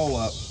bottom hole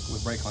up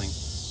with brake clean.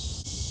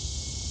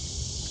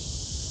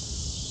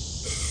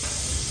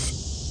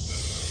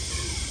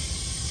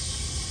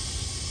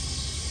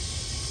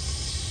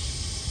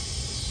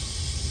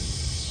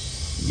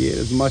 Get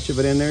as much of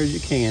it in there as you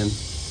can.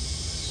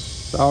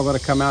 It's all going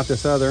to come out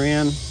this other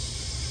end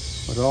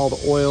with all the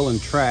oil and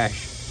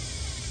trash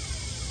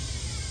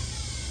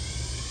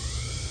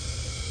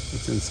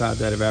that's inside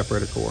that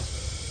evaporator core.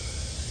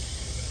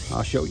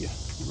 I'll show you.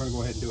 We're going to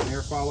go ahead and do an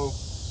air follow.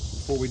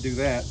 Before we do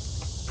that,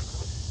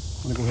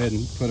 I'm going to go ahead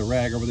and put a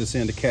rag over this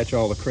end to catch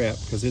all the crap,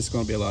 because it's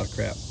going to be a lot of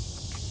crap.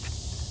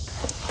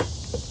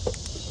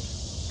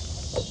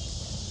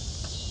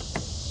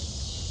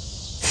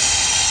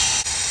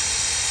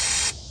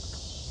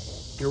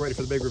 You're ready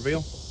for the big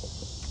reveal?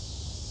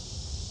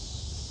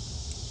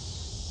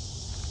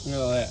 Look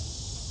at all that.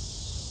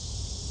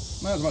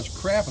 Not as much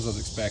crap as I was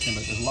expecting,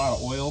 but there's a lot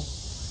of oil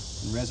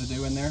and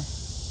residue in there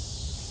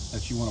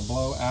that you want to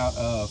blow out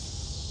of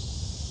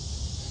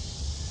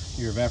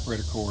your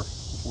evaporator core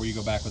before you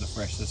go back with a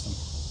fresh system.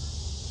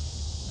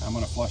 I'm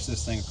going to flush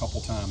this thing a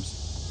couple times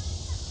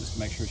just to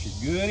make sure she's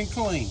good and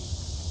clean.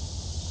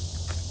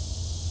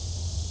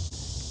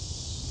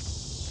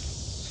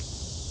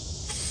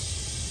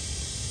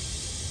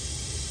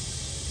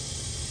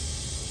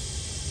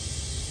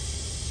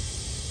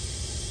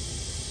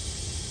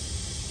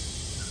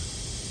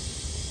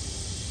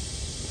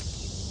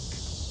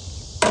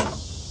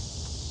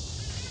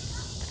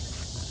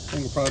 I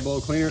think it'll probably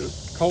blow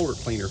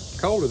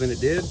colder than it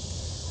did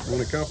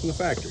when it come from the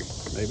factory,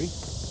 maybe.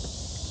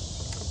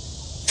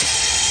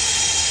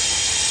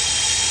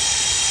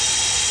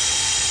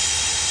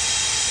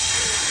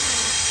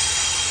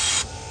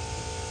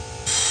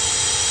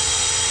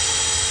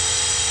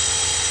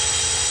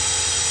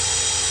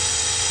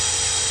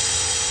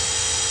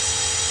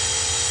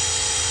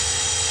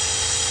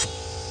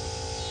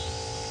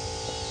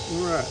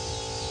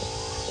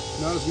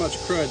 Not as much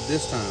crud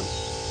this time.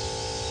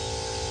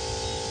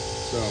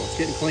 So it's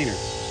getting cleaner.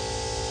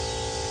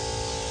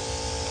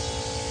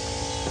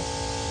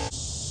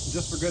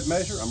 Just for good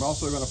measure, I'm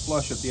also going to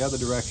flush it the other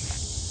direction.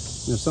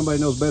 And if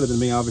somebody knows better than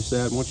me,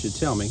 obviously I want you to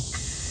tell me.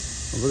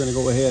 But we're going to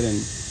go ahead and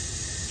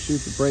shoot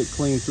the brake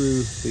clean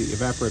through the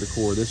evaporator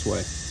core this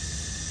way.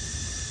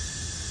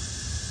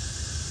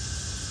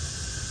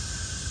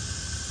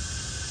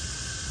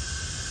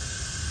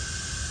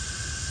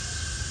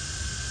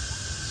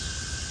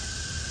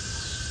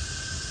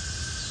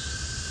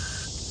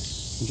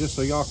 And just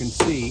so y'all can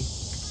see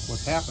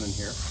what's happening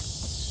here,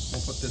 I'll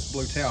put this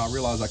blue towel. I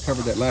realize I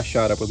covered that last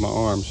shot up with my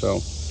arm,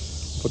 so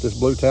put this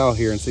blue towel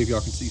here and see if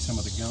y'all can see some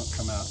of the gunk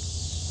come out.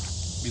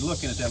 Be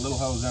looking at that little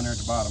hose down there at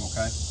the bottom,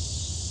 okay?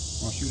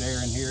 I'm gonna shoot air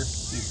in here,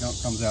 see if gunk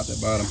comes out that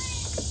bottom.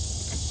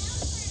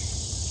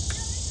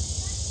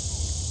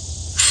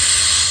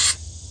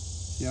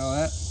 See all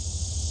that?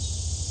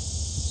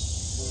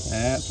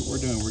 That's what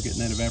we're doing. We're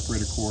getting that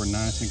evaporator core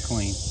nice and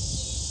clean.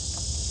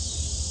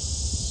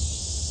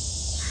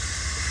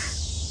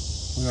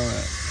 Look at all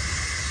that.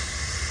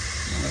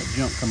 All that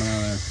junk coming out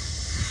of there.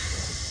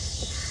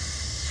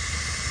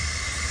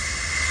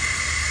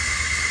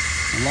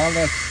 A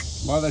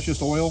lot of that's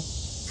just oil,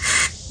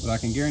 but I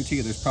can guarantee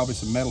you there's probably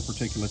some metal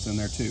particulates in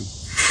there too,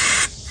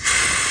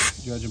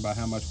 judging by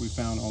how much we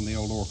found on the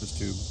old orifice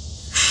tube.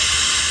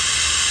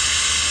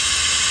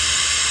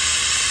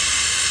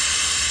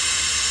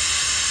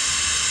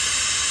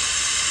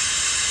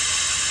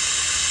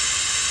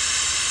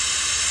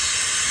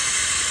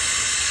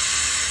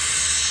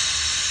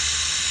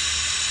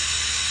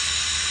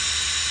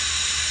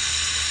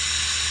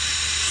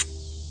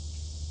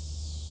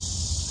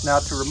 Now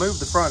to remove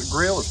the front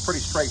grille is pretty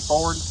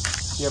straightforward.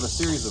 You have a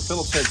series of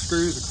Phillips head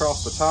screws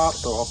across the top,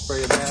 so I'll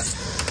spray you that.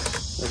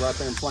 They're right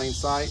there in plain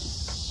sight.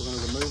 We're going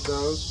to remove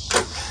those.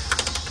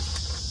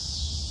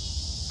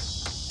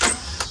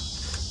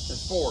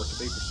 There's 4 to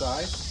be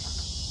precise.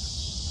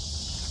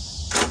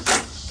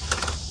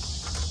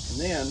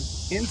 And then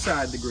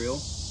inside the grille,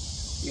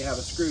 you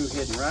have a screw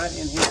hidden right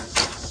in here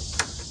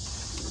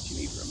that you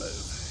need to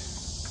remove.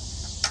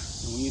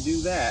 And when you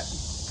do that,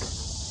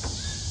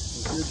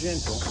 if you're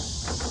gentle,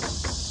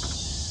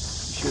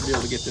 you should be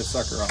able to get this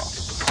sucker off.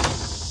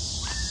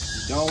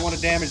 You don't want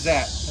to damage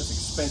that. That's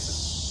expensive.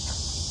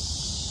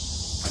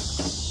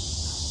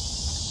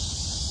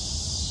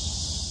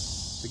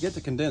 To get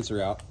the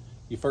condenser out,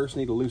 you first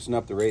need to loosen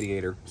up the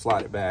radiator,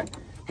 slide it back,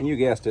 and you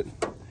guessed it.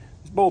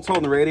 These bolts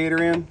holding the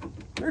radiator in,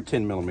 they're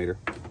 10 millimeter.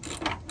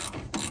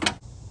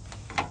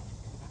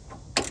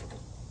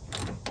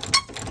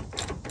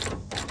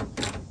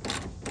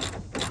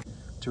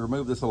 To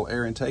remove this little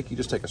air intake, you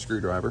just take a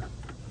screwdriver,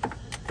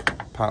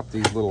 pop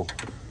these little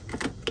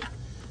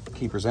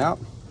keepers out,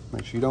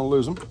 make sure you don't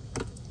lose them.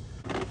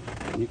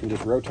 You can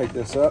just rotate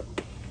this up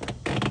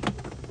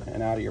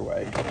and out of your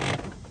way.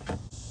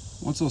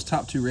 Once those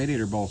top 2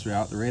 radiator bolts are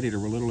out, the radiator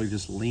will literally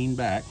just lean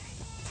back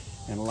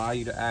and allow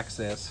you to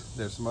access.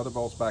 There's some other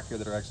bolts back here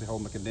that are actually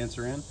holding the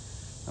condenser in.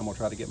 I'm gonna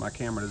try to get my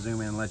camera to zoom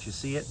in and let you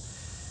see it.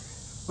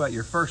 But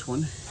your first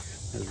one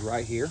is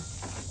right here.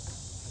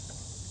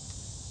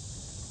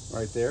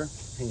 Right there,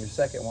 and your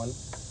second one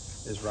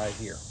is right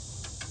here.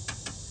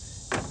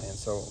 And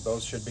so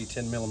those should be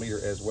 10 millimeter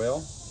as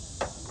well.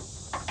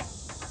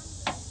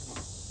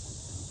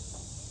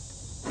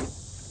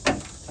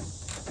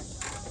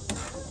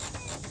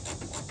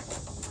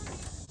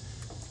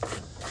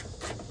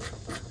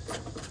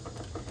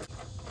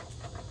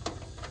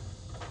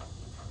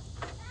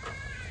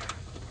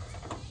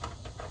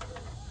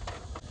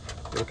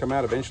 It'll come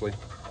out eventually.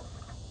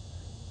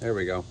 There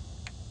we go.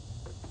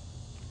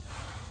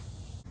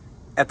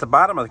 At the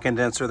bottom of the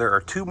condenser, there are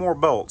 2 more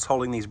bolts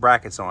holding these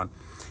brackets on,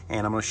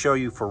 and I'm going to show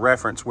you for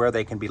reference where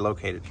they can be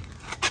located.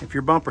 If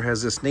your bumper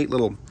has this neat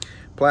little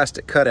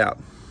plastic cutout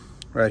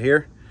right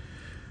here,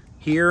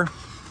 here,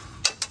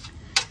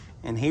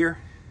 and here,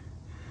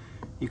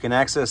 you can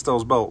access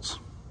those bolts.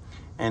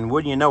 And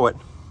wouldn't you know it,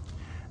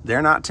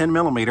 they're not 10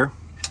 millimeter,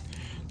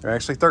 they're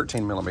actually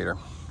 13 millimeter.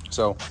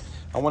 So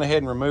I went ahead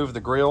and removed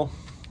the grill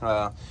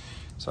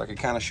so I could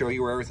kind of show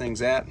you where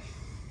everything's at,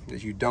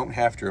 because you don't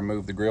have to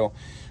remove the grill.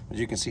 As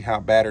you can see how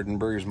battered and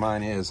bruised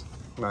mine is,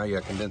 my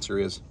condenser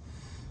is.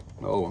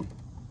 Oh,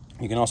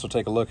 you can also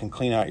take a look and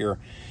clean out your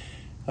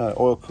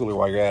oil cooler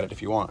while you're at it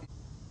if you want.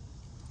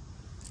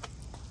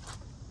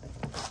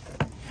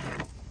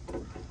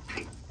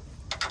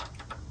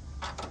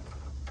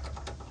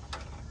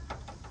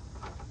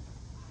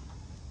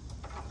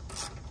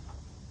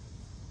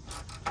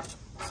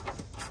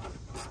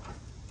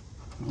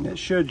 And it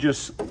should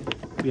just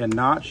be a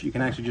notch. You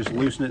can actually just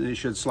loosen it and it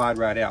should slide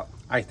right out,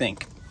 I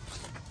think.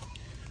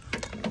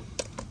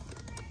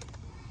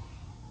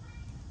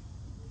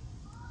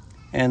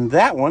 And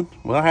that one,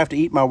 well, I have to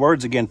eat my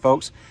words again,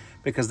 folks,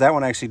 because that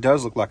one actually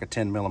does look like a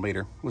 10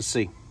 millimeter. Let's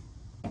see.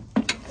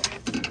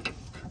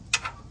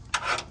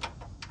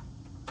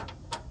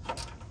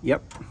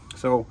 Yep.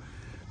 So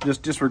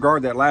just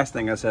disregard that last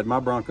thing I said.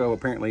 My Bronco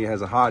apparently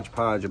has a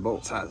hodgepodge of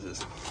bolt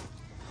sizes.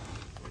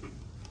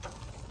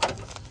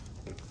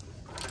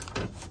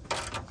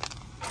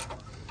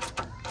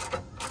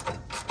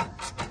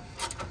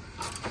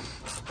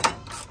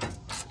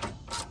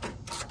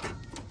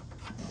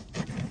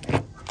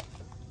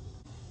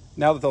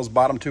 Now that those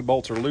bottom two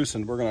bolts are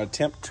loosened, we're going to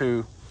attempt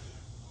to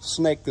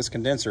snake this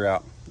condenser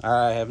out.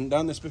 I haven't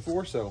done this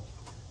before, so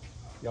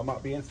y'all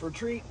might be in for a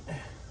treat,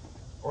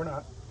 or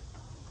not.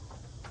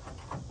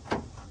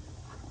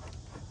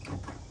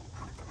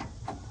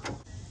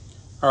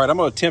 All right, I'm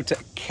going to attempt to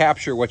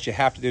capture what you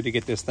have to do to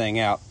get this thing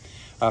out.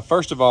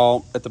 First of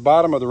all, at the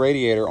bottom of the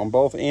radiator on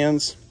both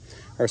ends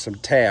are some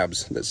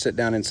tabs that sit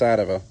down inside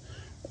of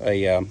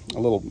a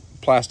little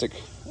plastic,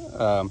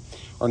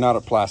 or not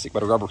a plastic,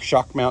 but a rubber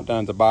shock mount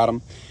down at the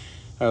bottom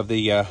of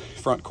the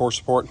front core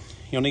support.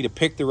 You'll need to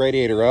pick the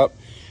radiator up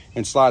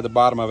and slide the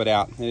bottom of it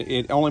out.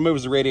 It only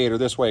moves the radiator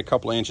this way a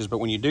couple of inches, but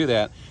when you do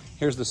that,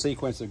 here's the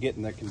sequence of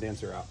getting that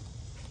condenser out.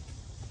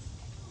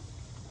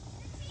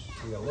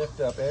 You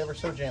lift up ever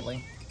so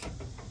gently,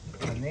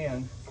 and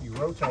then you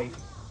rotate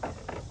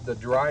the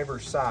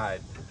driver's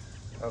side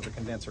of the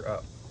condenser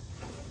up,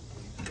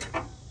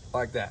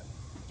 like that.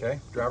 Okay,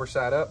 driver's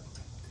side up,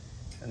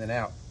 and then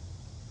out.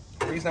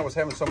 The reason I was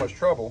having so much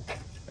trouble,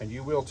 and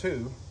you will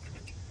too,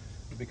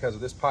 is because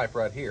of this pipe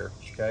right here.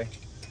 Okay,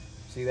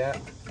 see that?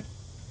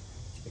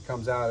 It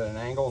comes out at an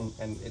angle,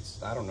 and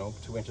it's, I don't know,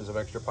 2 inches of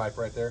extra pipe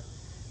right there.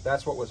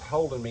 That's what was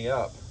holding me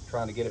up,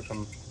 trying to get it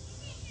from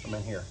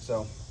in here.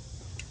 So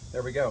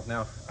there we go.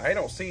 Now, I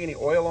don't see any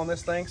oil on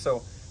this thing,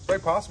 so it's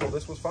very possible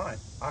this was fine.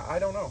 I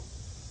don't know.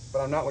 But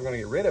I'm not going to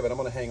get rid of it. I'm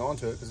going to hang on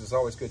to it because it's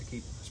always good to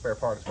keep a spare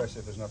part, especially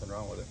if there's nothing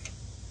wrong with it.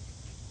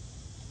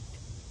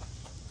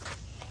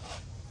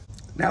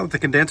 Now that the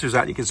condenser's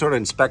out, you can sort of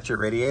inspect your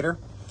radiator.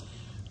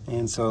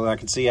 And so I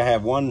can see I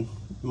have one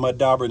mud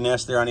dauber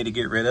nest there I need to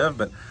get rid of,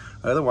 but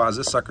otherwise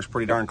this sucker's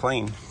pretty darn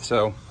clean.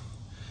 So what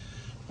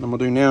I'm going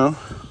to do now,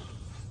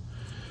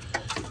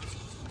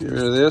 get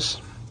rid of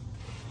this.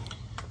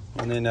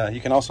 And then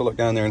you can also look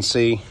down there and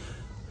see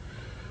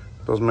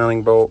those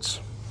mounting bolts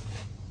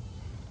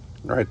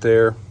right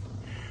there.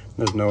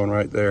 There's no one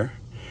right there.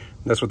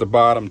 That's what the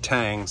bottom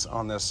tangs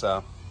on this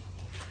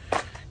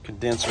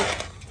condenser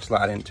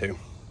slide into.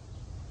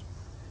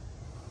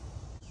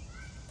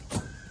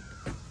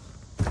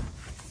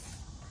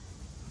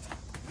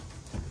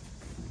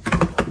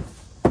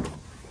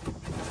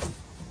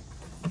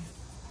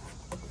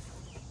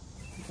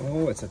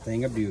 Oh, it's a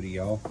thing of beauty,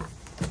 y'all.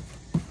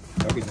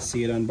 Y'all get to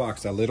see it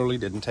unboxed. I literally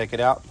didn't take it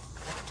out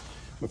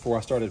before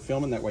I started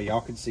filming. That way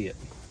y'all could see it.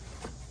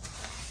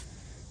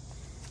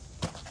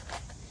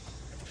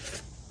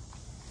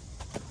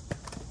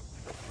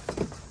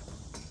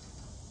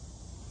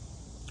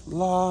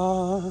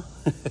 La.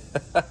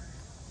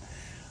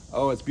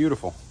 Oh, it's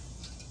beautiful.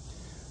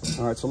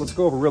 All right, so let's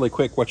go over really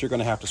quick what you're going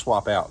to have to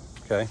swap out,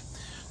 okay?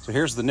 So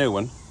here's the new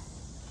one.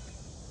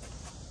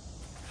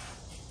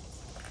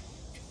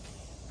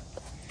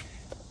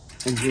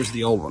 And here's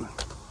the old one.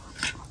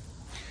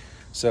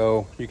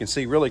 So you can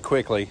see really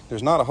quickly,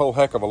 there's not a whole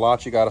heck of a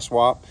lot you got to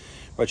swap,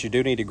 but you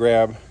do need to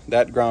grab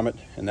that grommet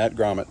and that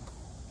grommet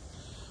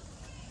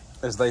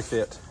as they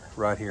fit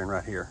right here and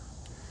right here.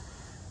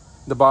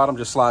 The bottom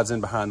just slides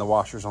in behind the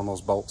washers on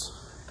those bolts.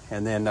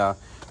 And then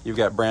you've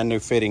got brand new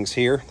fittings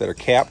here that are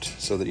capped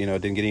so that, you know,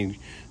 it didn't get any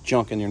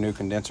junk in your new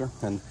condenser.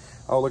 And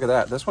oh, look at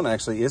that. This one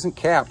actually isn't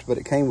capped, but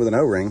it came with an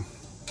O-ring.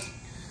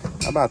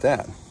 How about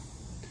that?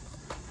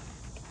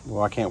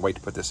 Well, I can't wait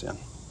to put this in.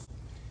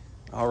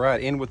 All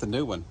right, in with the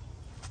new one.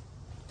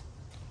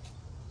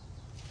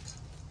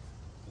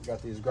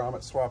 Got these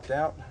grommets swapped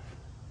out.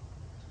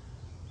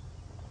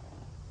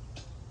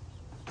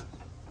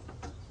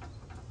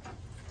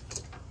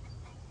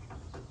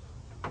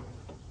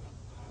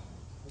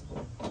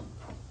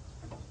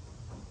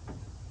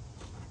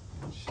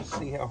 Let's just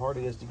see how hard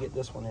it is to get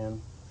this one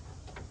in.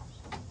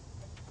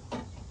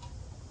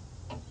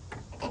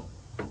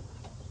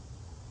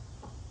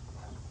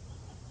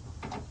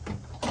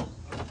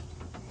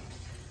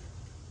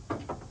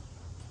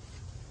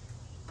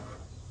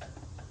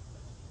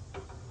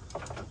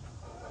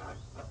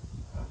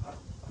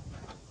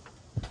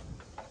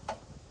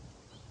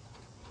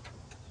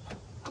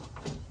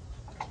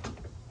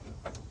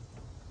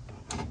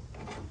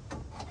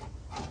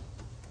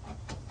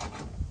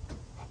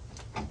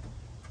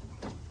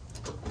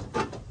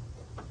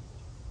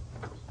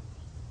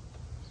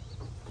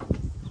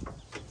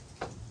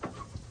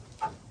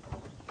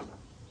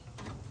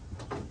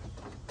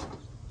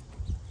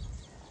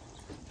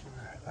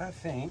 I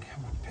think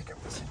I'm gonna pick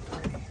up this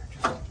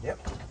radiator.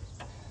 Yep.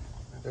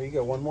 There you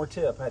go. One more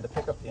tip. I had to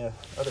pick up the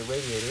other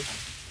radiator,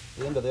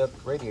 the end of the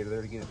radiator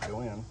there to get it to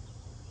go in.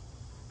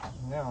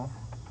 Now,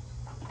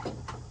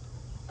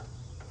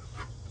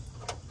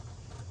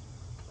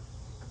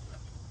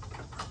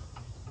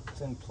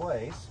 it's in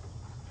place.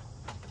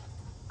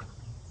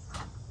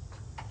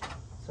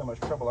 So much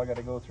trouble I got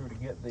to go through to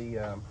get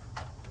the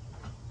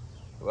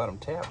bottom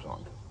tabs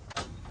on.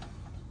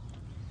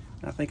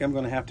 I think I'm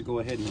going to have to go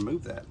ahead and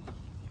remove that.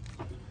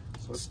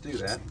 So let's do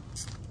that.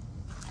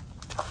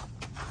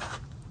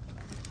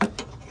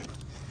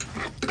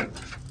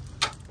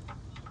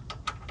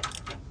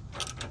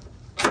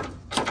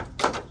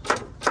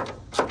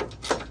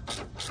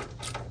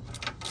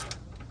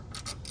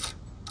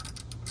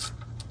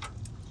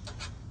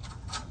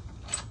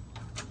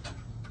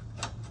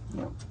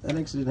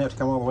 Thanks, it didn't have to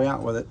come all the way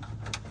out with it.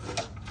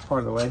 Part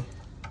of the way.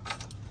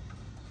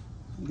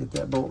 Get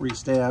that bolt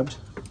re-stabbed.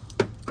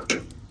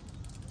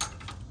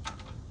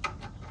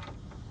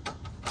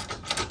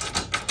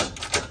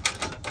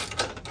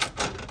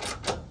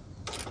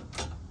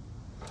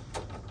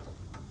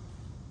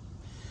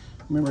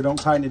 Remember, don't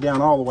tighten it down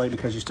all the way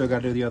because you still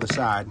got to do the other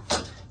side.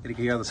 Got to get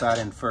the other side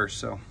in first.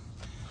 So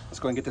let's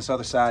go and get this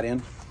other side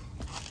in.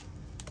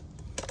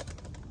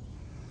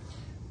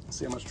 Let's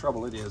see how much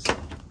trouble it is.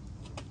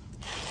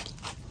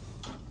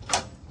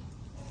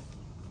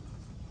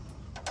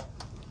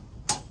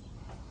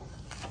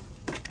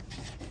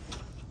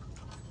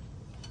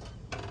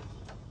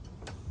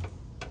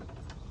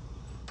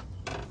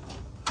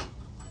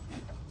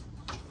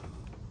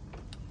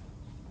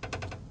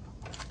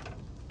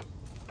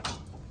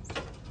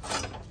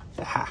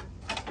 Aha.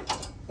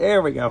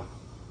 There we go.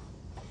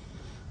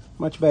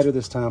 Much better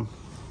this time.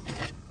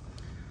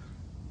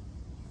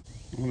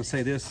 I'm going to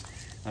say this,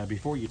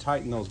 before you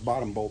tighten those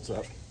bottom bolts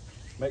up,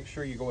 make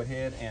sure you go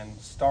ahead and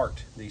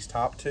start these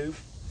top two.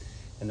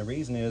 And the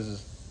reason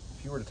is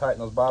if you were to tighten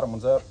those bottom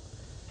ones up,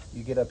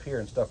 you get up here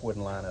and stuff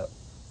wouldn't line up.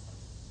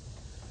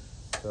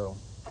 So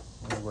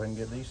I'm going to go ahead and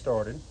get these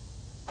started.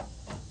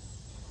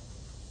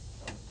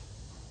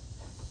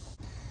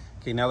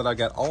 Okay, now that I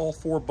got all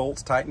 4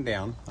 bolts tightened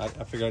down, I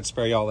figured I'd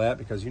spare you all that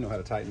because you know how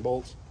to tighten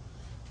bolts.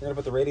 We're gonna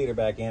put the radiator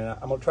back in, and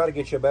I'm gonna try to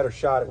get you a better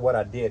shot at what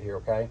I did here,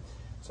 okay?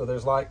 So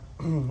there's like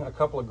a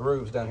couple of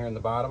grooves down here in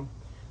the bottom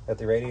that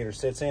the radiator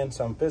sits in.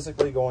 So I'm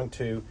physically going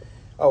to,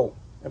 oh,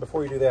 and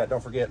before you do that,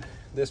 don't forget,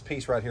 this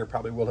piece right here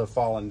probably will have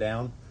fallen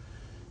down,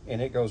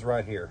 and it goes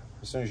right here.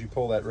 As soon as you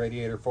pull that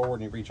radiator forward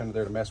and you reach under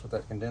there to mess with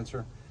that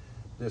condenser,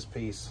 this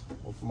piece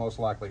will most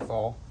likely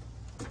fall.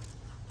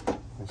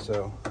 And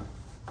so,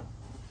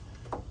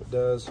 it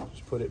does,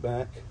 just put it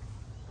back.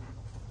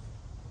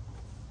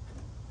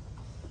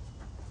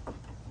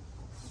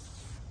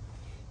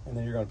 And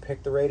then you're going to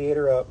pick the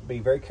radiator up. Be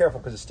very careful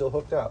because it's still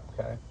hooked up,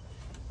 okay?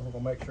 I'm going to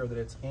make sure that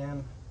it's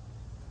in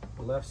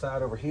the left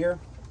side over here.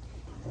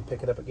 And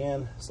pick it up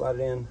again, slide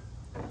it in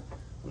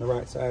on the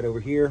right side over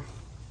here.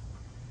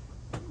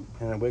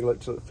 And then wiggle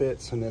it so it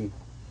fits, and then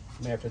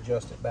you may have to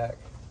adjust it back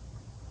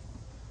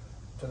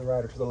to the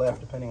right or to the left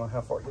depending on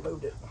how far you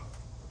moved it.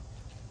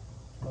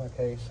 In my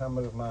case, I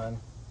moved mine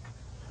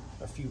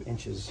a few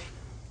inches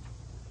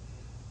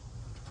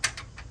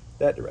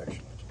that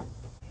direction.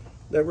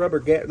 That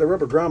rubber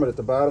grommet at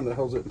the bottom that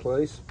holds it in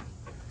place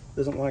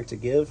doesn't like to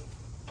give.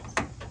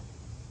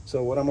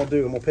 So what I'm gonna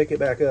do, I'm gonna pick it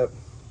back up.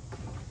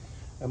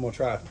 I'm gonna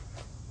try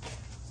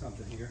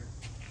something here.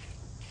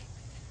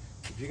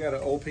 If you got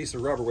an old piece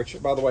of rubber, which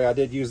by the way I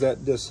did use I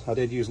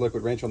did use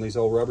liquid wrench on these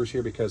old rubbers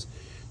here because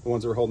the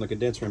ones that were holding the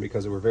condenser in,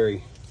 because they were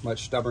very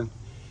much stubborn,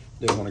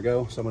 didn't want to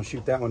go. So I'm gonna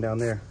shoot that one down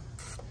there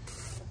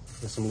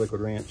with some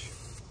liquid wrench.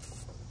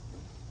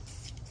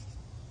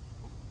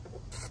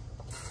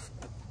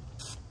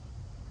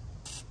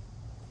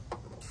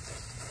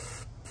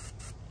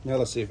 Now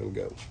let's see if it'll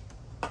go.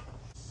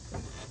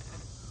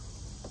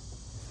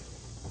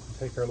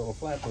 Take our little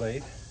flat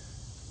blade,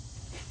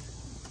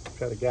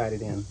 try to guide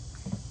it in.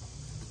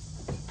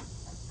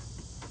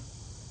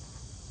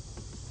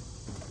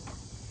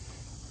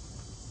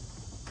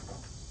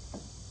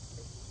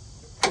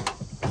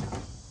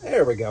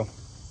 There we go.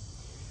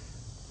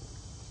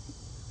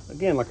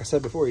 Again, like I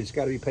said before, you just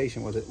got to be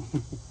patient with it.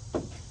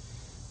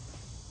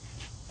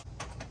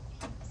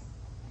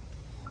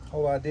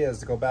 Whole idea is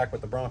to go back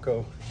with the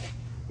Bronco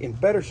in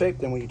better shape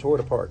than when you tore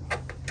it apart.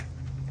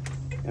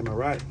 Am I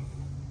right?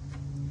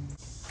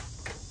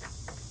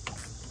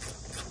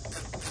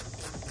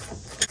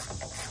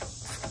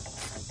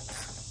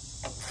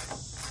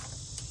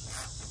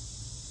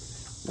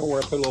 Don't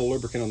worry, I put a little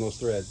lubricant on those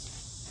threads.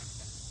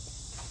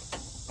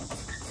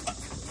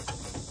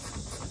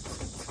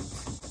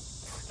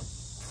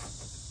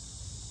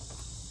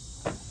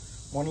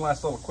 One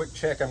last little quick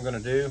check I'm going to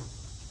do.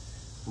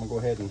 I'm going to go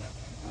ahead and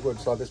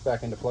slide this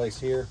back into place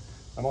here.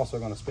 I'm also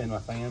going to spin my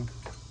fan.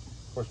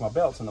 Of course, my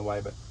belt's in the way,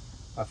 but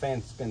my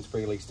fan spins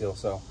freely still,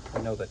 so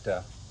I know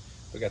that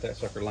we got that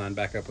sucker lined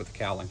back up with the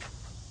cowling.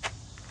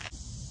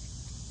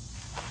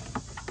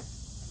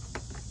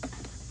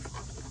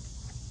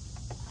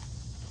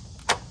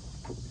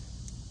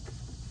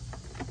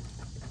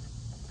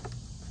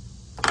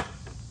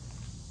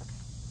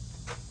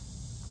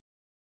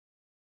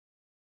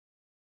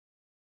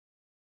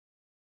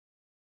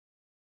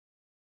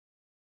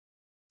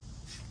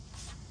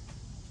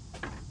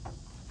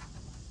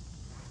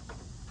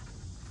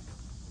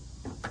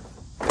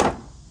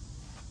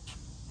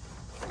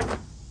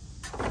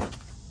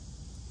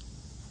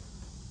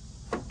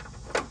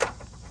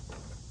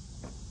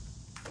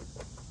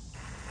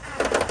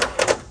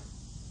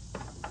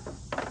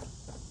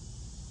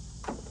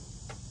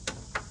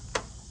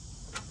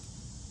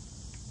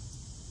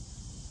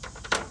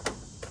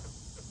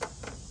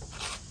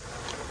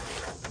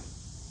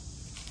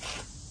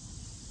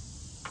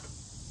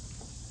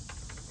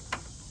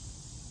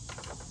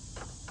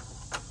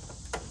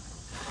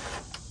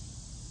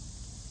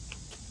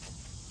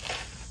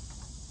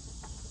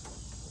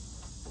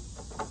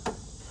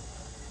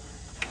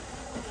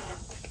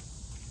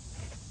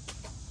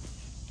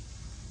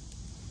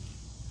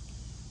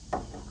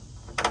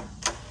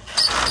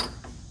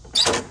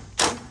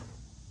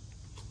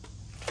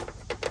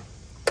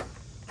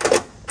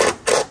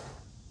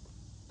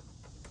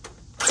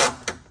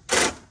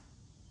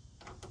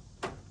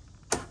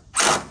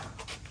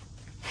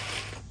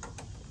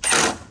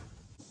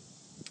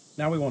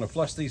 Now we want to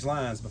flush these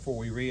lines before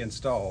we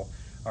reinstall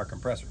our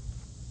compressor.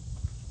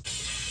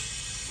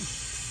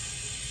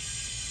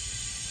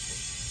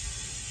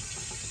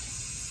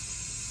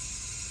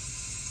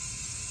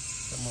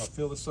 I'm going to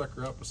fill this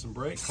sucker up with some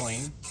brake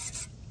clean.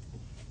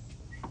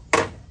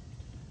 And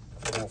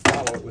we'll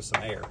follow it with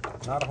some air.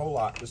 Not a whole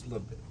lot, just a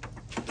little bit.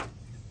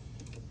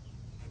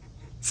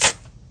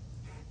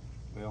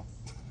 Well,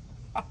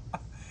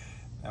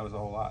 that was a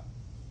whole lot.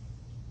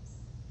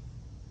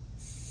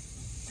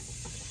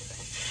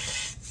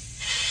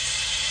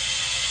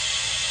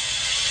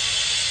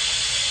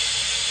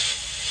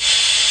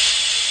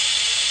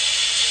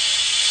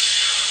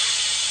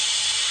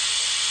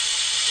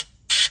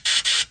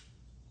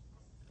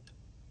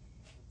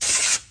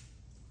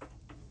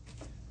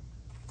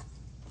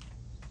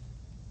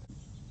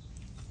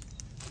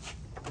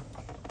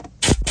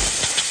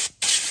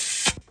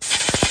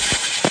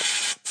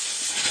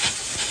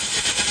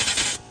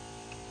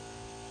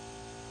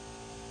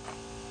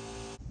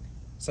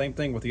 Same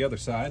thing with the other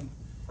side.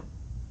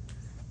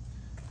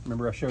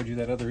 Remember I showed you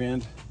that other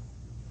end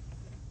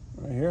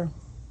right here?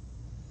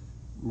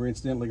 We're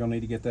incidentally going to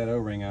need to get that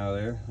O-ring out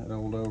of there, that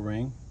old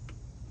O-ring.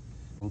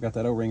 We've got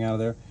that O-ring out of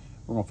there.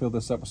 We're going to fill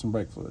this up with some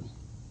brake fluid.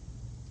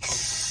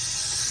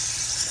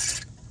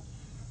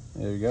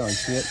 There you go, you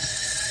see it?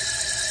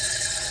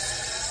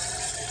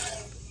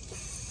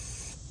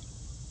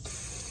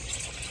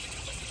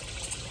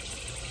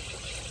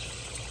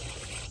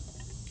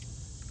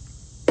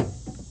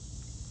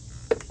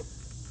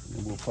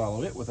 We'll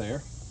follow it with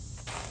air,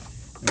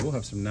 and we'll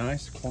have some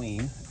nice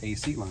clean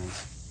AC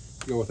lines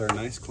to go with our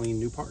nice clean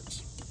new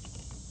parts.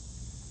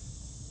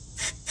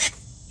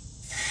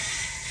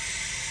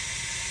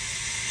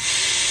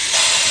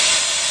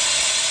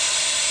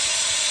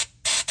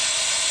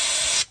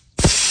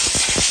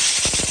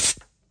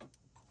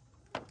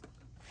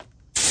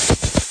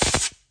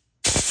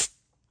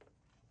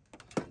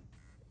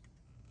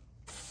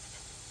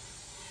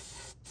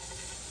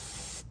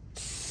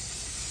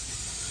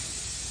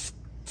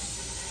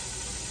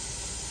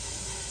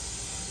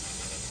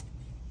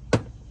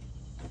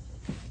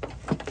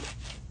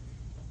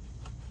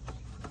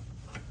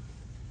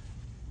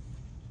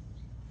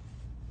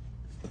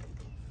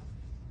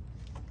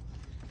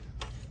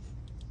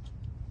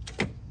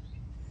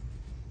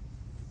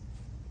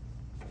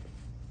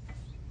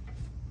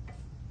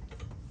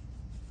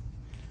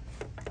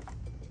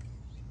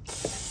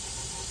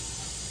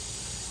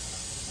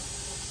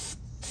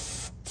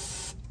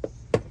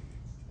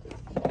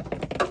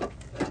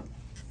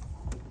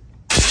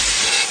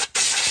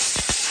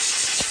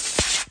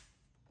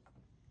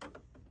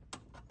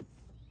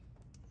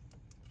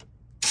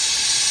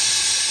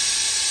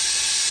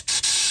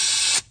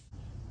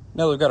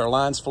 Now that we've got our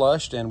lines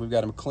flushed and we've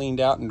got them cleaned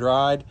out and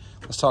dried,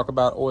 let's talk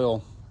about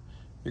oil.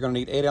 You're going to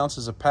need 8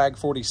 ounces of PAG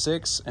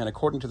 46, and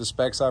according to the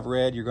specs I've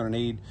read, you're going to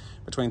need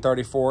between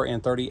 34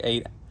 and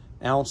 38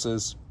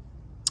 ounces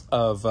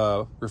of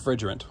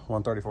refrigerant,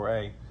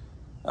 134A.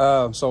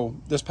 So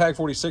this PAG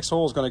 46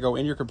 oil is going to go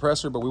in your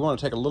compressor, but we want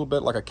to take a little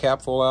bit, like a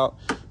capful out,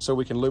 so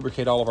we can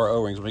lubricate all of our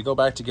O-rings. When we go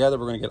back together,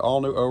 we're going to get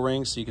all new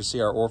O-rings, so you can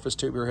see our orifice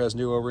tube here has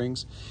new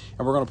O-rings,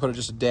 and we're going to put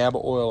just a dab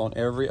of oil on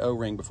every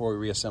O-ring before we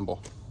reassemble.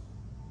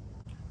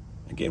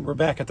 Again, we're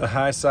back at the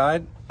high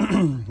side.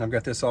 I've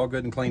got this all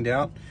good and cleaned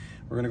out.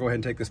 We're going to go ahead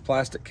and take this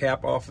plastic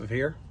cap off of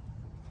here,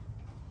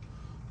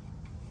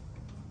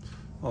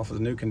 off of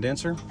the new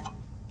condenser.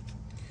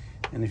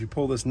 And if you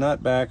pull this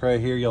nut back right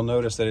here, you'll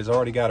notice that it's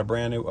already got a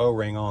brand new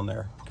O-ring on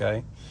there,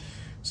 okay?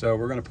 So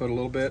we're going to put a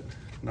little bit,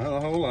 not a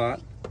whole lot.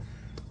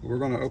 We're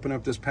going to open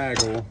up this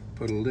PAG oil,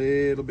 put a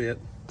little bit.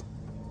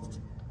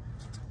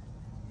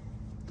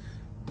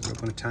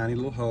 Open a tiny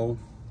little hole.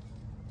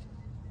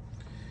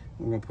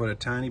 We're going to put a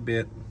tiny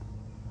bit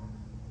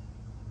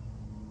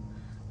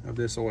of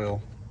this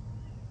oil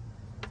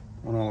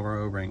on all of our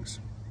O-rings.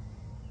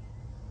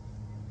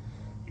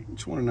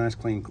 Just want a nice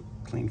clean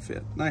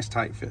fit, nice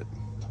tight fit.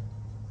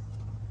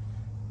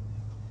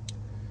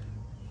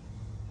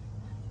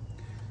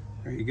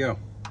 There you go.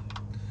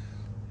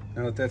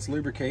 Now that that's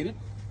lubricated,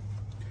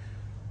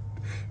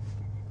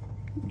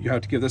 you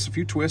have to give this a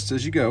few twists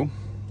as you go.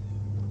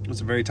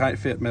 It's a very tight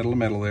fit, metal to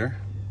metal there.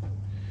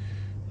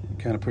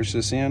 Kind of push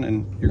this in,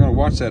 and you're going to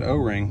watch that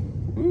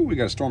O-ring. Ooh, we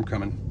got a storm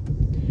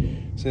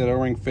coming. See that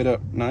O-ring fit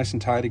up nice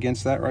and tight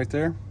against that right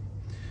there?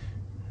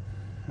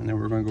 And then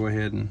we're going to go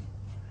ahead and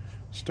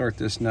start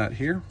this nut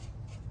here.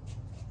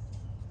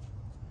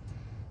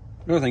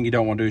 The other thing you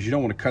don't want to do is you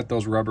don't want to cut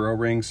those rubber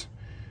O-rings,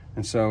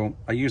 and so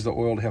I use the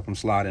oil to help them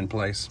slide in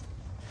place.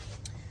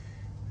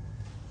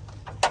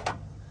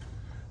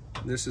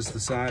 This is the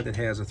side that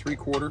has a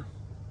 3/4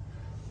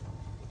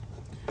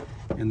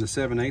 and the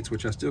 7/8,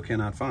 which I still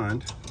cannot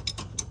find.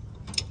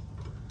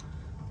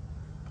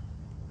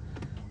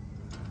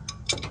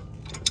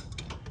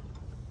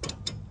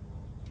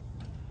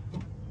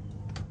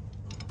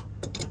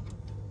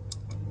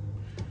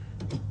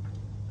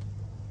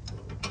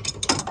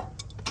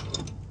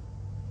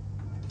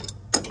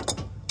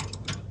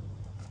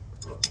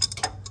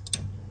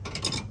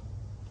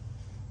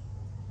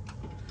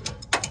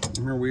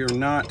 Remember, we are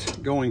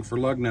not going for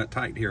lug nut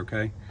tight here,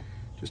 okay?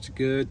 Just a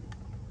good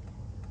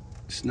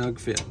snug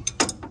fit.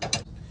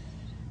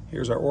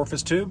 Here's our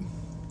orifice tube.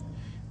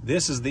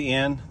 This is the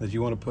end that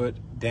you want to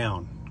put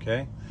down,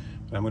 okay?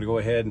 But I'm going to go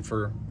ahead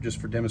and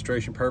just for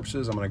demonstration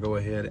purposes, I'm going to go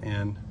ahead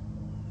and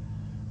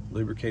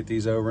lubricate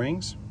these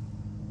O-rings.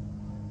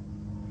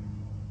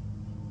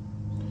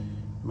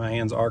 My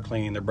hands are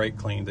clean, they're brake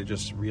clean, they're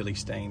just really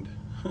stained.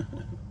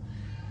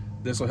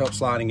 This will help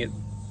sliding it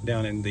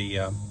down in the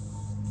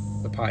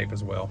pipe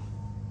as well.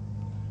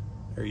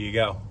 There you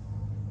go.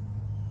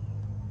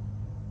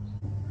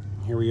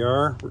 Here we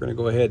are. We're going to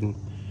go ahead and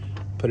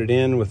put it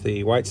in with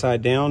the white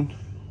side down.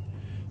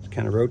 Just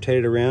kind of rotate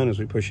it around as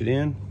we push it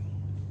in.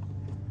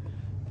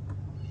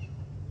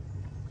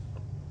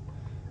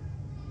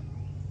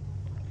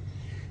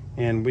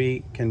 And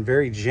we can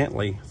very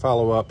gently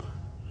follow up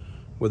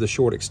with a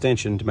short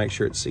extension to make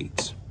sure it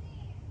seats.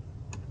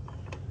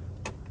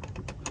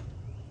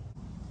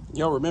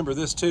 Y'all remember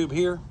this tube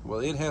here? Well,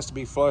 it has to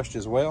be flushed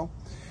as well.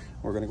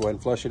 We're going to go ahead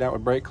and flush it out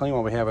with brake clean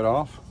while we have it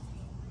off.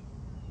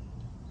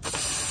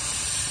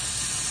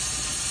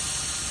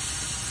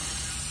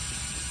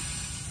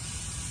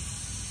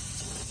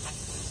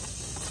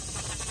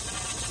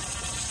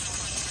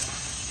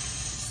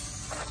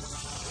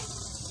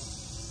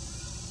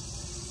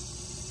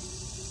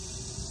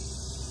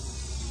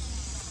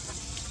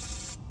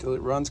 Till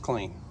it runs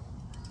clean.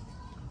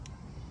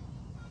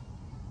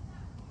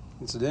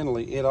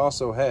 Incidentally, it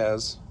also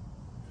has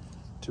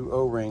 2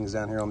 O-rings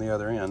down here on the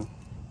other end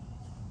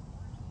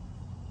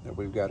that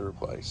we've got to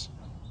replace.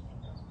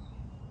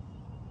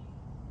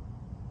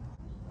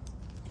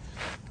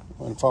 I'm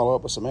going to follow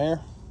up with some air.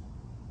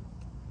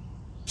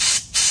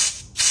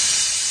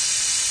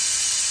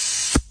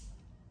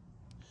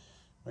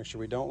 Make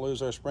sure we don't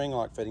lose our spring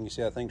lock fitting. You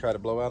see that thing try to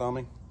blow out on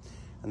me?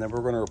 And then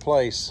we're going to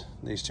replace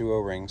these 2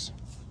 O-rings.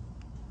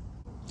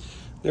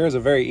 There is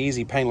a very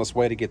easy, painless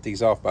way to get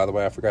these off, by the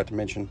way, I forgot to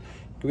mention.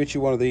 Go get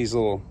you one of these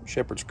little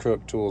shepherd's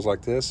crook tools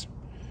like this.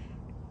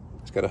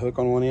 It's got a hook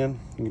on one end.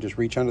 You can just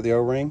reach under the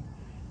O-ring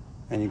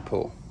and you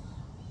pull.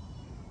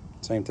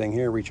 Same thing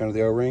here, reach under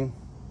the O-ring,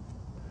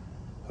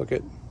 hook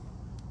it,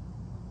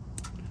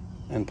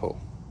 and pull.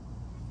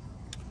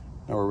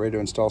 Now we're ready to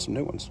install some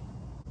new ones.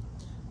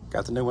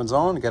 Got the new ones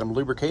on, got them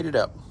lubricated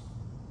up.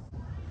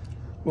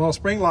 Well,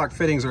 spring lock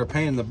fittings are a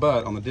pain in the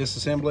butt on the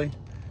disassembly.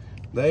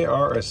 They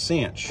are a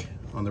cinch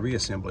on the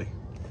reassembly.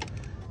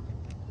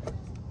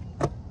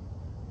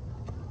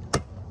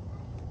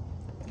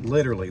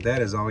 Literally,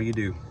 that is all you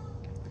do.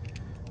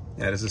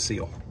 That is a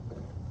seal.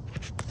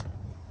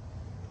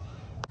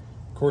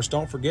 Of course,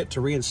 don't forget to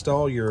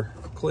reinstall your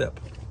clip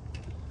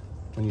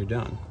when you're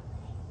done.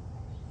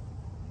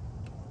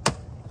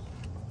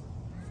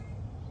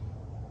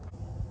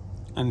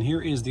 And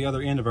here is the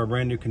other end of our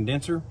brand new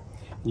condenser.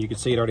 And you can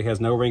see it already has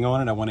no ring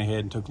on it. I went ahead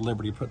and took the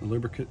liberty of putting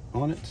lubricant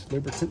on it.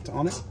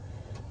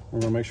 We're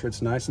gonna make sure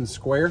it's nice and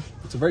square.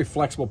 It's a very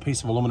flexible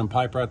piece of aluminum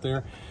pipe right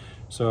there.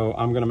 So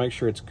I'm gonna make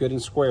sure it's good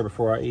and square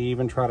before I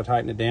even try to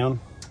tighten it down.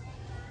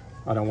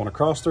 I don't want to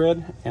cross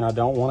thread, and I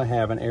don't want to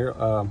have an air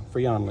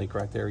freon leak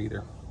right there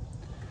either.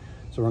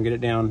 So we're gonna get it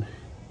down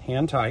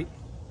hand tight.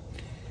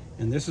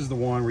 And this is the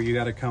one where you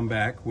gotta come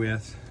back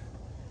with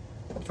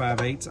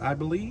 5/8, I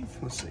believe.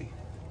 Let's see.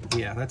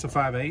 Yeah, that's a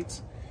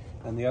 5/8.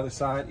 And the other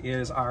side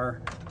is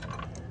our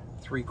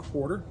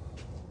 3/4.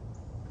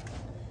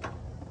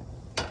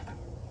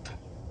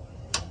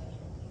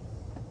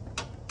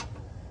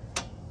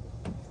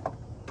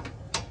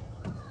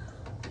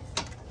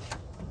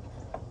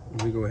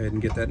 We go ahead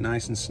and get that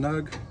nice and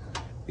snug.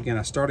 Again,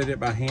 I started it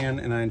by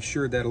hand and I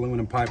ensured that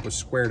aluminum pipe was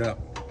squared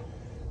up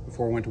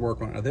before I went to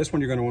work on it. Now this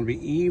one you're going to want to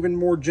be even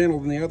more gentle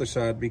than the other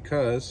side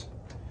because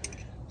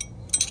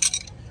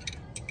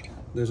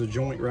there's a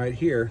joint right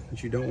here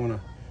that you don't want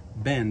to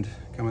bend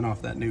coming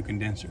off that new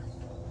condenser.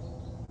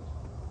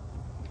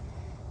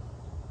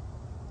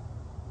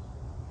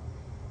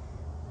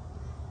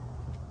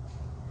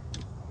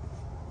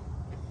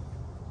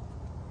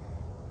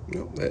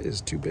 Nope, that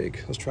is too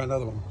big. Let's try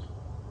another one.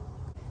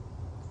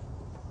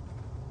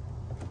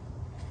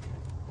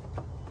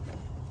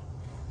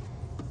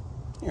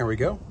 There we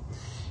go.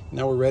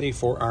 Now we're ready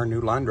for our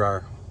new line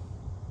dryer.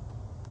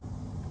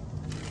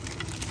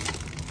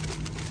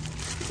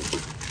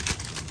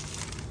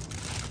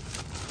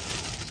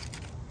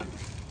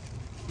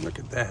 Look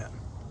at that.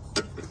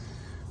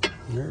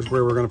 And there's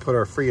where we're going to put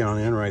our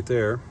Freon in right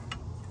there.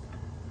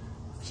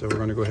 So we're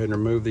going to go ahead and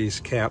remove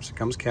these caps. It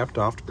comes capped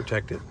off to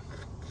protect it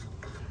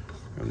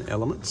from the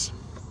elements.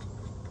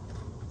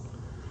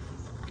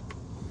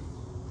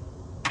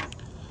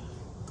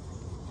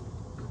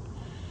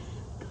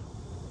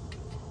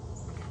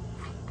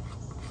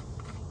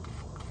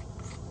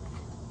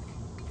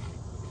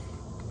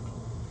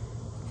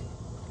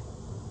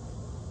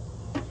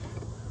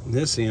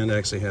 This end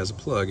actually has a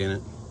plug in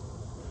it.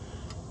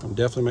 I'll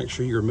definitely make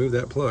sure you remove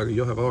that plug or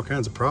you'll have all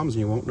kinds of problems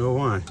and you won't know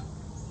why.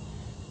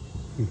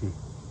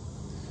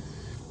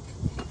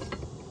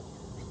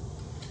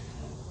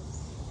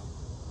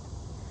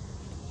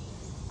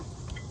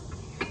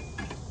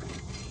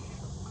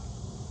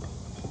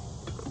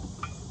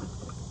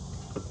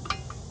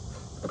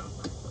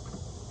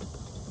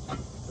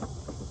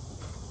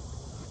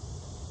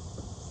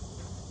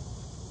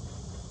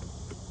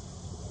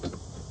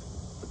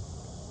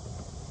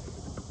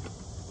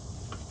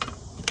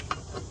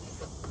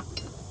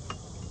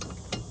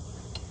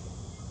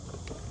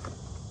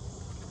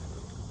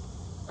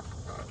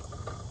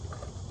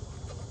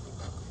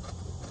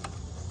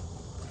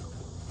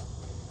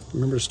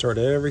 Remember to start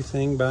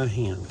everything by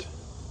hand.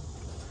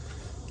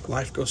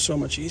 Life goes so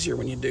much easier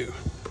when you do.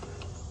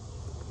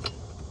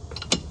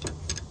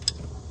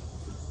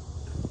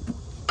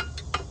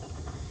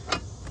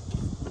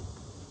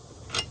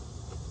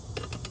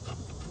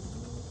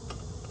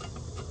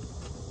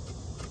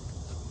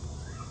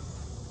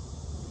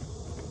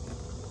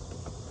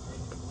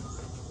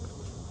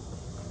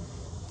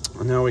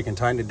 And now we can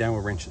tighten it down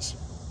with wrenches.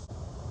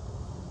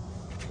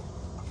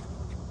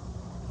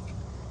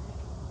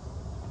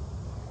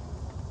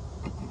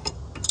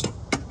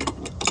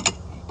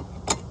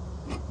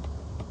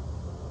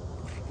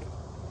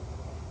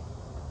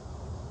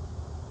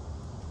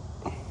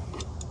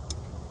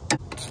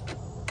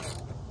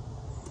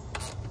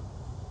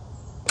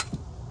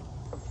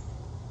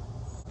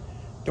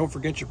 Don't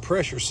forget your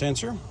pressure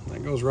sensor.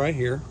 That goes right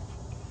here.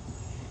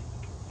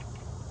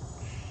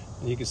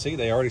 And you can see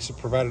they already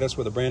provided us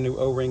with a brand new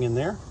O-ring in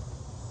there.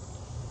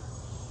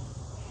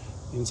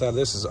 Inside of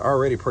this is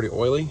already pretty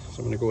oily,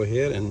 so I'm going to go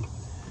ahead and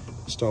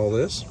install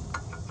this.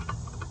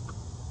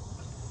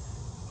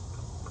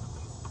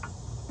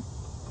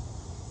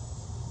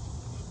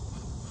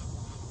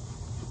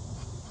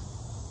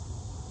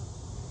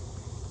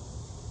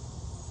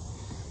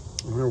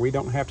 Remember, we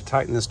don't have to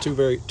tighten this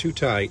too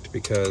tight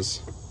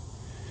because,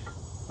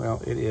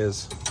 well, it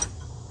is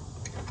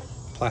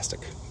plastic.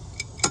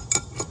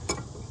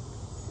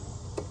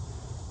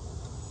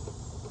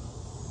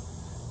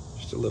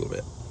 Just a little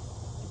bit.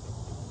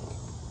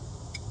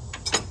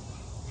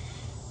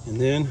 And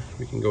then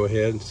we can go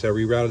ahead, so I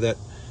rerouted that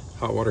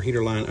hot water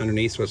heater line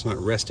underneath so it's not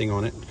resting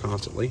on it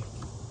constantly.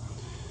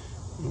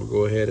 And we'll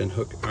go ahead and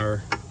hook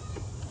our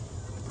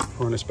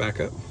harness back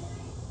up.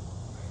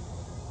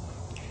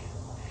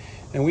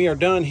 And we are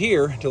done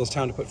here until it's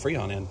time to put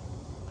Freon in.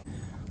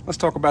 Let's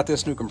talk about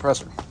this new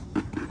compressor.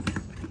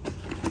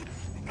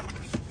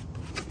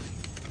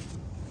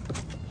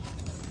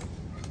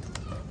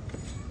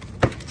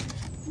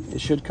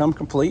 It should come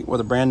complete with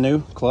a brand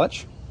new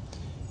clutch,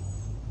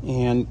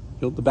 and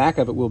the back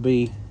of it will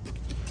be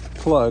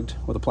plugged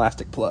with a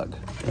plastic plug.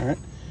 All right,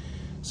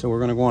 so we're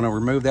going to go on and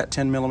remove that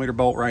 10mm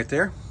bolt right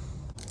there.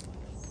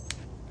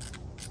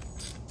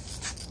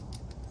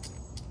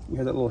 You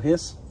hear that little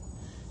hiss?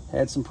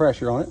 Had some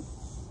pressure on it.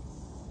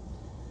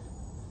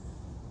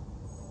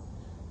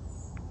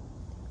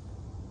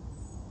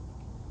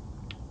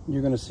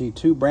 You're going to see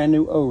two brand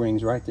new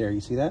O-rings right there.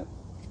 You see that?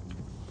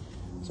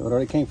 So it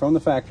already came from the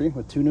factory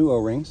with two new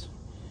O-rings.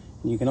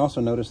 And you can also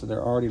notice that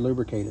they're already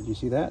lubricated. You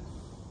see that?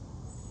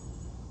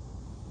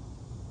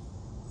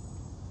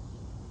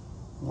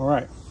 All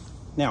right.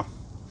 Now,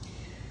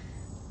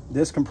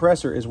 this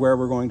compressor is where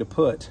we're going to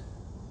put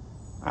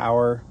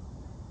our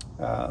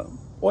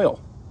oil.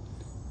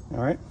 All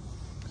right.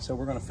 So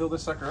we're going to fill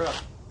this sucker up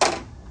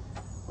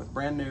with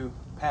brand new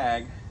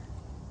PAG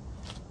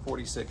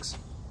 46.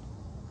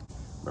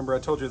 Remember I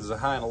told you there's a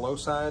high and a low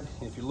side?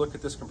 And if you look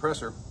at this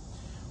compressor,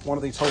 one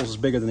of these holes is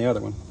bigger than the other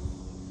one.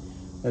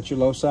 That's your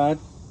low side.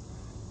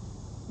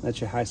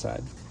 That's your high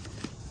side.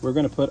 We're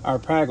going to put our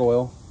PAG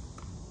oil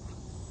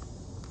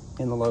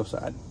in the low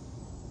side.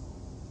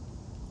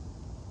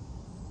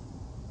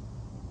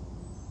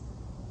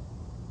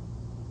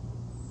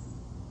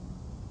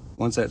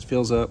 Once that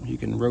fills up, you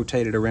can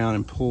rotate it around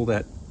and pull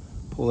that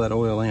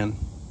oil in.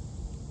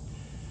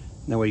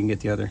 That way you can get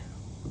the other.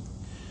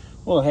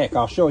 Well, heck,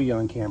 I'll show you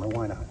on camera.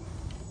 Why not?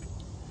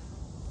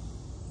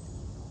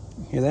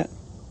 Hear that?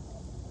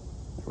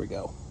 There we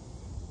go.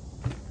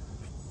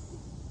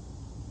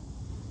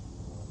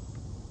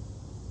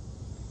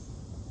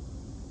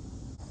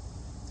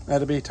 Now,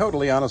 to be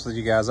totally honest with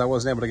you guys, I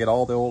wasn't able to get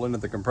all the oil into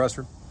the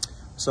compressor.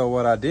 So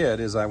what I did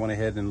is I went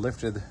ahead and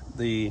lifted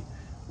the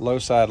low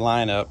side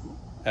line up.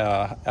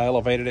 I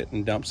elevated it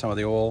and dumped some of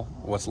the oil,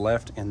 what's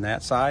left in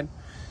that side,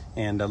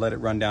 and let it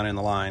run down in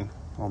the line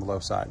on the low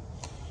side.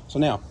 So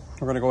now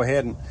we're going to go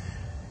ahead and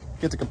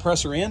get the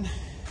compressor in,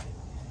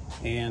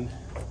 and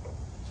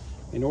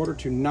in order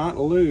to not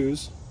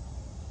lose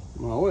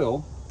my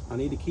oil, I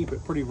need to keep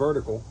it pretty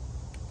vertical.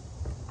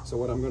 So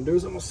what I'm going to do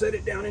is I'm going to set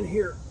it down in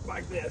here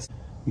like this.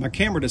 My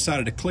camera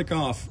decided to click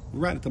off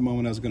right at the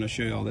moment I was going to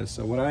show you all this.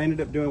 So what I ended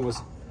up doing was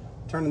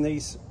turning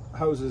these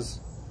hoses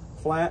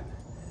flat,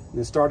 and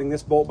then starting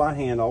this bolt by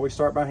hand. Always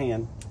start by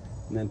hand,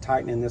 and then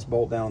tightening this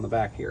bolt down on the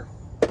back here.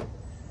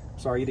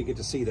 Sorry you didn't get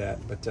to see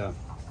that, but I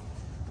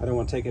don't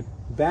want to take it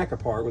back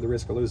apart with the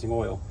risk of losing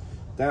oil.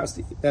 That's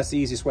the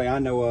easiest way I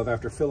know of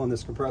after filling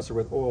this compressor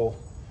with oil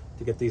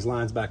to get these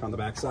lines back on the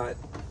back side.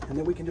 And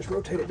then we can just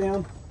rotate it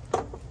down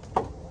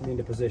and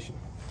into position.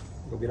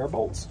 Go get our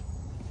bolts.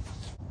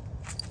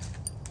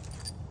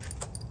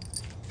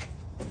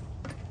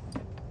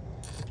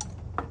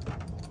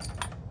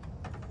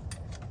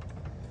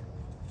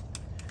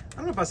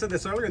 I don't know if I said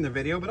this earlier in the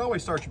video, but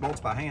always start your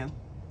bolts by hand.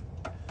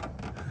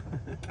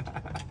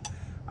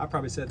 I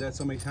probably said that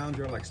so many times,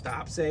 you're like,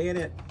 stop saying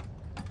it.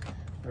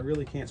 I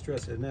really can't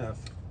stress it enough.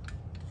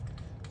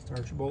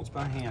 Start your bolts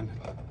by hand.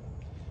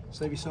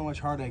 Save you so much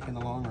heartache in the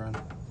long run.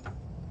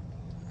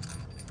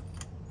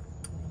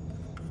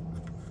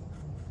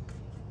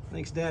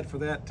 Thanks, Dad, for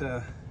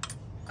that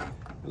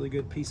really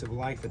good piece of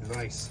life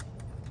advice.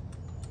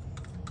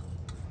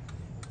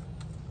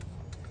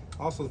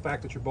 Also, the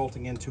fact that you're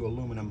bolting into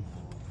aluminum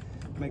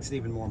makes it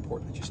even more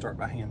important that you start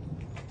by hand.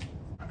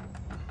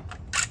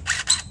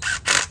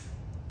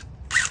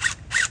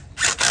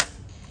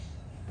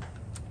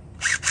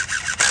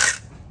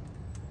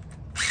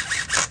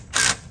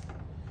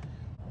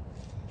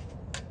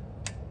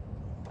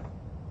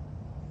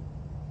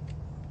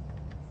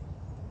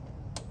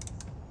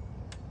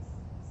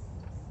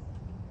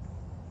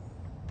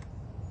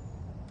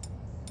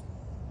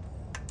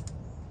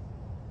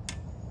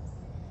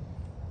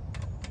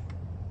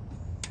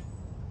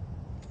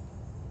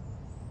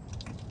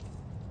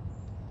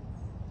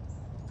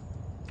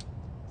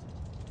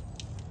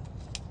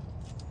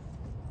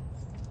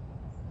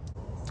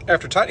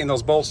 After tightening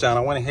those bolts down,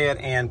 I went ahead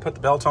and put the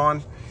belt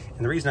on.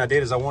 And the reason I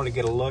did is I wanted to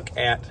get a look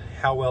at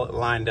how well it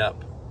lined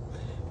up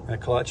in a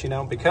clutch, you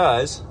know,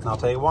 because, and I'll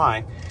tell you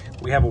why,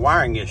 we have a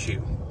wiring issue.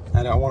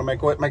 And I want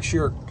to make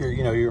sure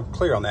you're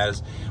clear on that. Is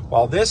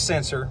while this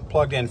sensor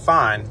plugged in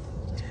fine,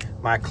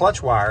 my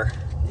clutch wire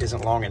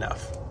isn't long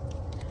enough.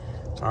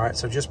 All right,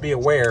 so just be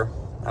aware.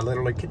 I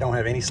literally don't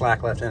have any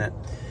slack left in it.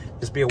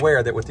 Just be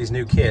aware that with these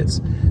new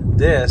kits,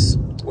 this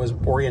was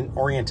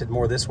oriented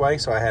more this way,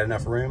 so I had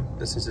enough room.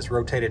 This is just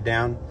rotated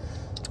down.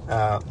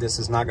 This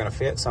is not going to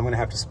fit, so I'm going to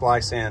have to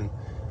splice in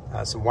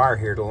some wire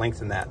here to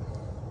lengthen that.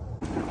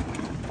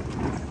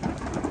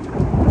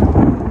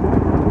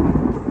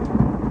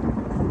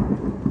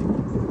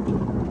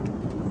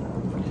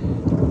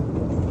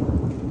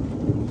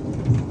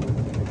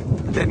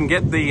 Didn't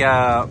get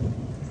the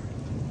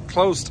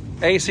closed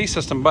AC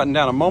system button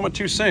down a moment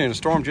too soon. The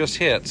storm just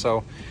hit,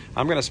 so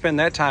I'm going to spend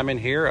that time in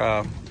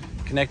here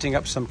connecting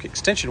up some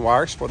extension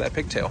wires for that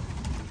pigtail.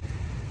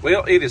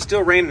 Well, it is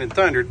still raining and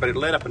thundered, but it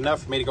let up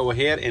enough for me to go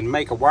ahead and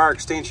make a wire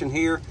extension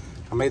here.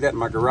 I made that in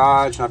my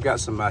garage, and I've got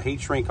some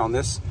heat shrink on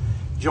this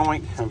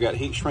joint. I've got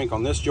heat shrink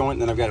on this joint,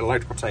 and then I've got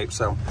electrical tape.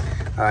 So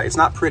it's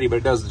not pretty, but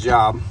it does the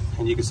job.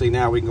 And you can see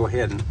now we can go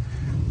ahead and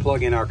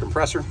plug in our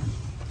compressor.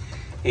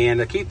 And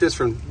to keep this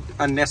from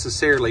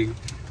unnecessarily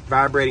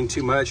vibrating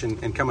too much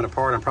and coming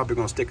apart, I'm probably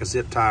going to stick a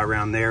zip tie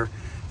around there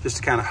just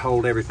to kind of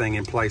hold everything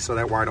in place so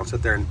that wire don't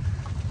sit there and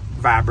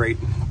vibrate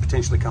and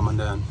potentially come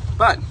undone.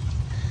 But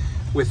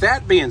with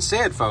that being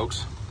said,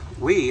 folks,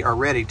 we are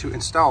ready to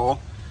install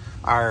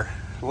our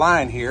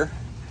line here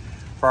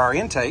for our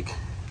intake,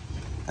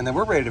 and then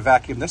we're ready to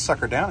vacuum this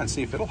sucker down and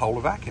see if it'll hold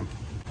a vacuum.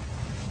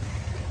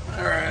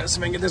 All right,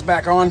 so we can get this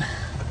back on.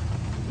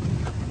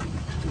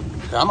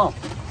 Come on.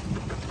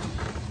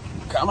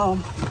 Come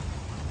on.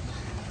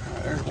 All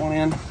right, there's one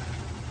end.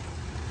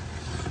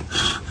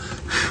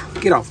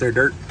 Get off there,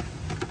 dirt.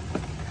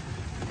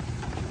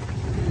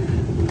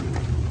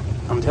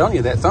 I'm telling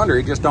you, that thunder,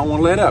 it just don't want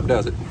to let up,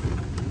 does it?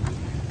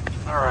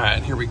 All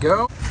right, here we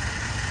go. All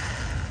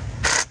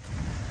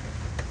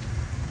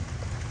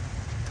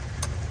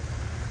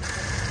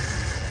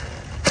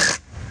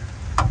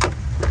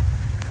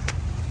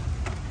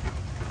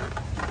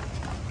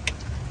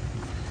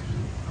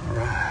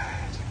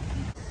right.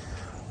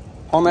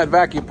 On that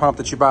vacuum pump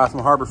that you buy from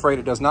Harbor Freight,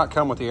 it does not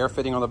come with the air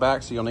fitting on the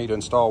back, so you'll need to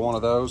install one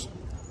of those.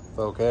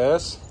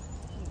 Focus.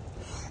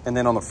 And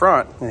then on the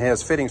front, it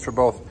has fittings for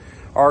both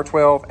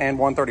R12 and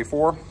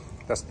 134.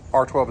 That's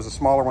R12 is the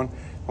smaller one,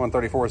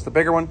 134 is the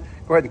bigger one.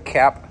 Go ahead and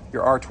cap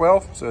your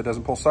R12 so it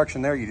doesn't pull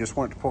suction there. You just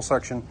want it to pull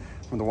suction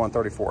from the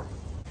 134.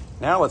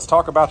 Now let's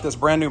talk about this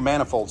brand new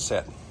manifold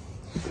set.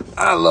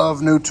 I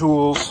love new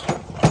tools.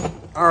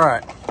 All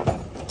right,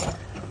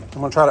 I'm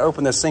gonna try to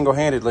open this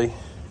single-handedly.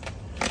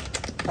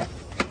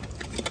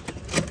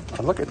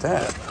 Oh, look at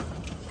that,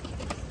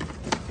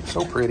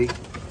 so pretty.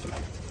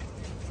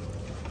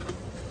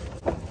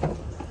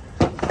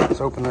 Let's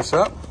open this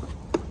up.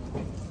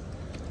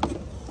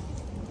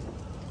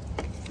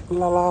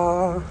 La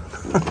la. I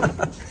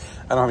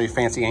don't have any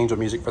fancy angel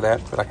music for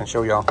that, but I can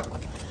show y'all.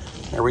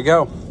 There we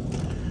go.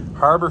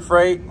 Harbor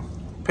Freight,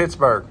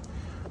 Pittsburgh.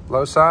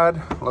 Low side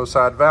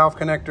valve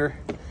connector,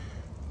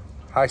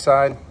 high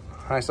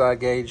side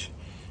gauge,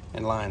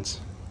 and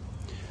lines.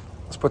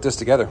 Let's put this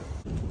together.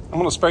 I'm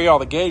gonna spare you all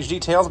the gauge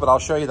details, but I'll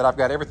show you that I've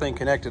got everything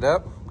connected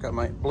up. I've got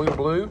my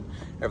blue,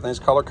 everything's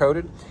color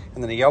coded,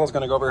 and then the yellow's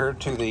gonna go over here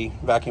to the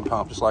vacuum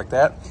pump, just like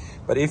that.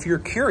 But if you're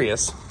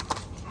curious,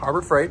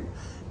 Harbor Freight,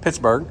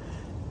 Pittsburgh,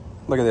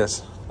 look at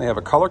this. They have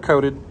a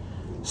color-coded,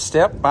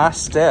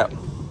 step-by-step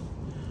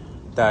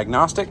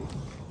diagnostic,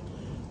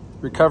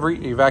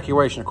 recovery,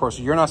 evacuation. Of course,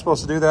 you're not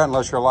supposed to do that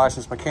unless you're a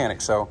licensed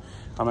mechanic, so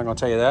I'm not going to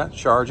tell you that.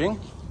 Charging,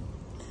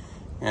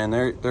 and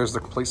there's the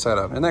complete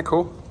setup. Isn't that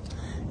cool?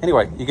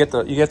 Anyway, you get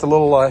the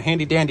little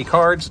handy-dandy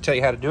cards to tell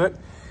you how to do it.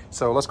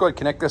 So let's go ahead and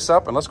connect this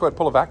up, and let's go ahead and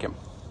pull a vacuum.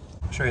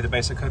 I'll show you the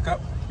basic hookup.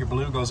 Your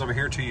blue goes over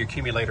here to your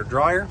accumulator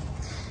dryer.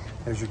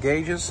 There's your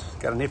gauges.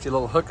 Got a nifty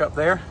little hook up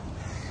there.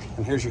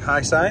 And here's your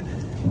high side.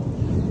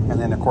 And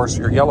then, of course,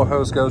 your yellow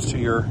hose goes to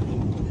your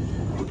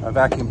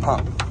vacuum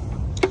pump.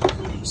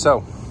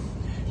 So,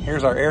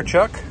 here's our air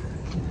chuck.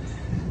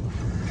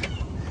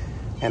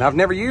 And I've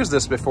never used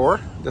this before,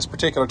 this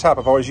particular type.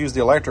 I've always used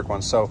the electric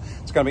one, so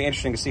it's going to be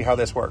interesting to see how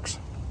this works.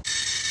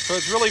 So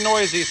it's really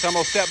noisy, so I'm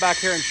going to step back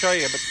here and show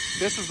you, but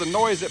this is the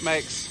noise it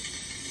makes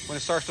when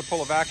it starts to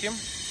pull a vacuum.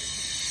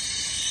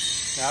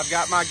 Now I've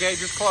got my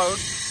gauges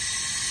closed,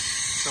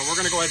 so we're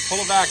going to go ahead and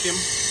pull a vacuum.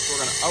 So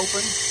we're going to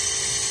open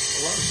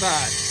the low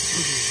side.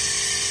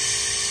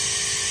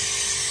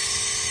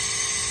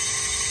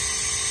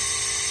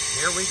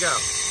 Here we go.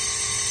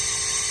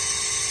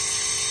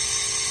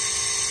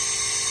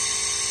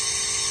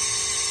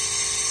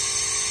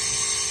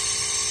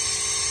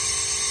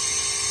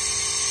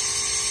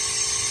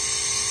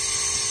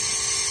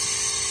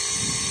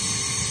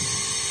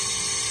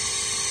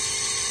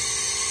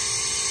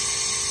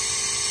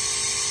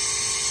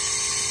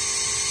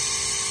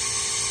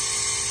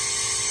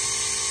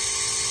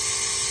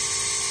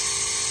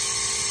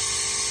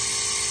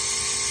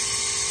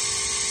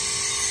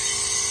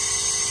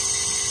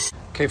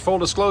 Okay, full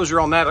disclosure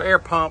on that air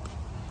pump,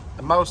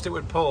 the most it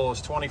would pull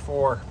is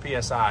 24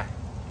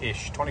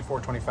 PSI-ish, 24,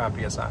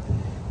 25 PSI.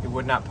 It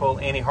would not pull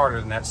any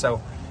harder than that.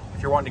 So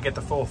if you're wanting to get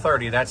the full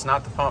 30, that's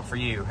not the pump for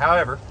you.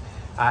 However,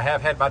 I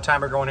have had my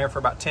timer going here for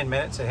about 10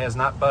 minutes. It has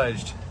not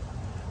budged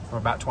from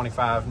about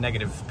 25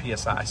 negative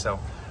PSI. So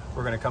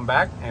we're gonna come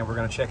back and we're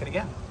gonna check it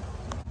again.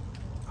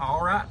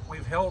 All right,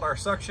 we've held our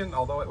suction,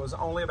 although it was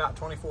only about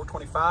 24,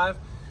 25.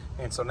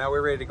 And so now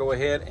we're ready to go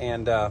ahead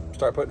and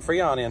start putting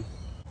Freon in.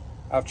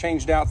 I've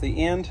changed out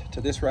the end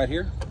to this right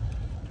here.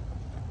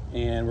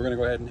 And we're gonna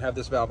go ahead and have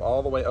this valve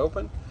all the way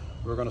open.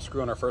 We're gonna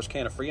screw on our first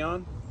can of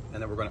Freon,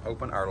 and then we're gonna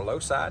open our low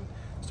side,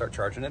 start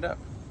charging it up.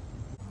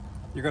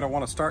 You're gonna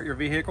wanna start your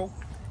vehicle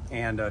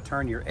and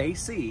turn your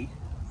AC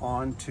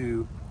on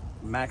to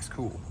max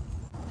cool.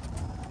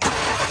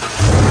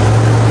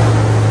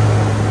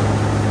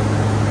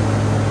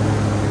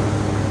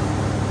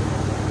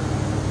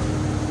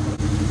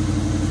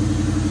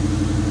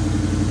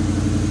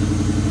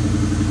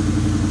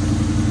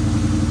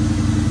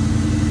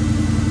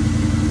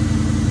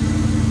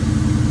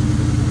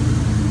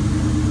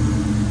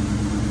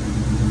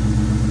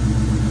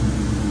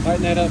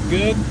 Tighten that up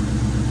good.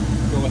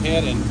 Go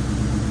ahead and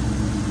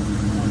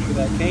puncture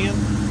that can.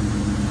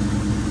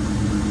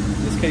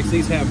 In this case,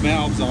 these have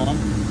valves on them.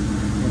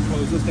 We're going to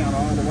close this down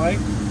all the way.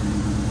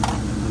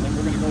 And then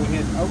we're going to go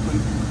ahead and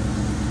open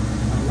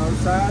on the low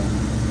side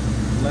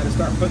and let it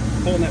start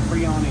pulling that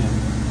Freon in.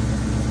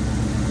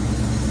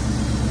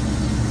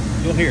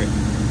 You'll hear it.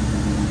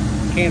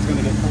 The can's going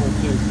to get pulled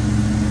too.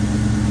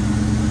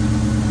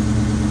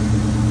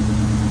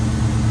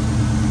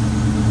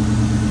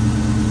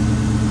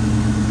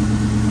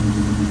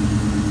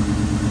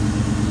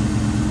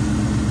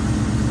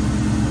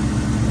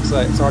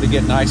 It's already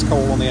getting ice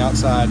cold on the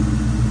outside.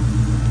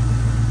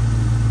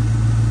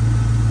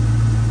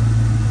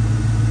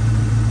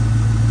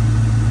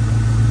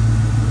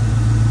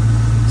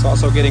 It's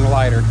also getting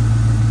lighter.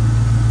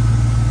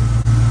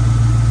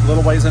 A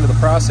little ways into the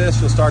process,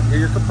 you'll start to hear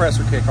your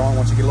compressor kick on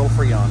once you get a little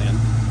Freon in.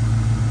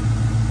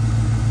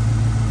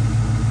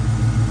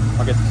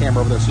 I'll get the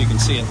camera over there so you can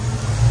see it.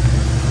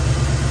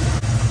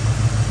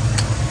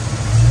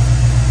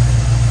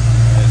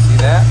 See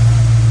that?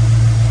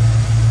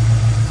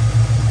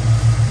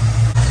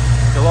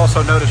 You'll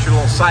also notice your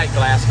little sight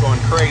glass going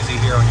crazy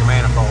here on your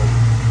manifold.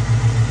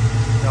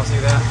 Y'all see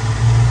that?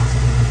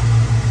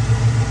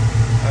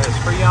 That is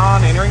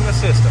Freon entering the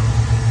system.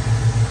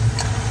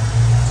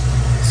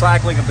 The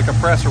cycling of the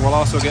compressor will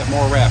also get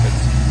more rapid.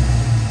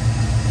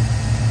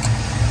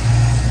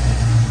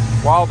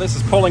 While this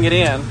is pulling it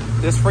in,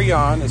 this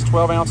Freon is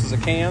 12 ounces a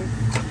can.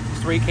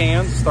 It's 3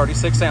 cans, it's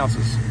 36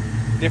 ounces.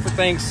 Different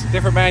things,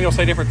 different manuals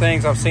say different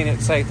things. I've seen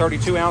it say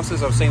 32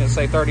 ounces. I've seen it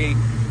say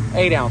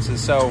 38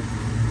 ounces. So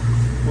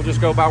we'll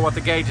just go by what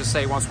the gauges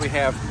say once we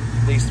have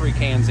these 3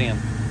 cans in.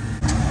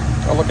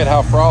 Oh, look at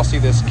how frosty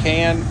this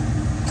can,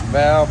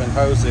 valve, and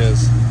hose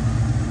is.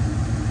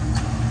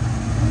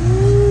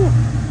 Woo.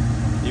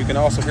 You can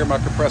also hear my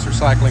compressor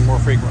cycling more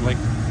frequently.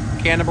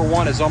 Can number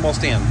 1 is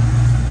almost in.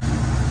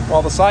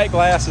 While the sight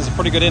glass is a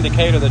pretty good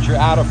indicator that you're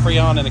out of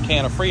Freon in a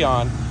can of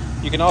Freon,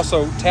 you can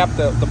also tap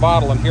the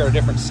bottle and hear a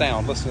different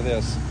sound. Listen to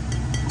this.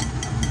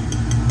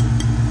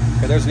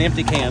 Okay, there's an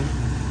empty can.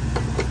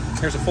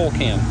 Here's a full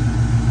can.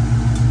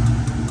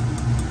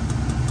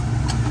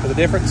 For the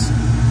difference,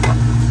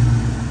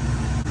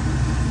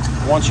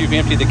 once you've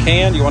emptied the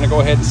can, you want to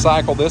go ahead and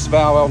cycle this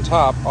valve on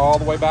top all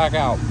the way back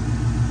out.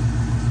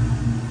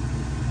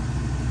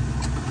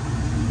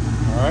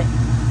 All right.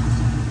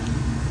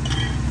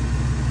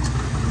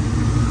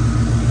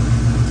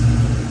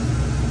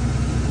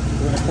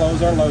 We're going to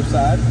close our low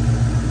side.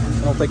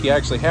 I don't think you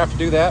actually have to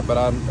do that, but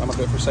I'm going to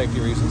do it for safety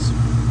reasons.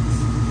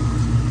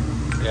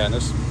 Yeah, and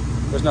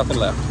there's nothing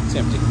left. It's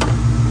empty.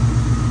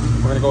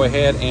 We're going to go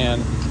ahead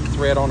and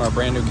thread on our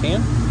brand new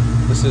can.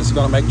 This is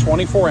going to make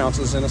 24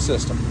 ounces in the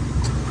system.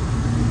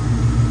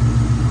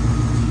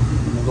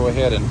 I'm going to go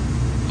ahead and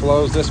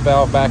close this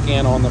valve back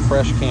in on the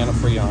fresh can of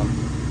Freon.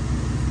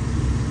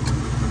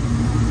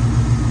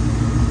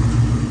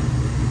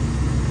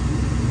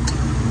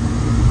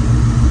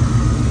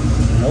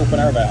 And open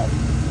our valve.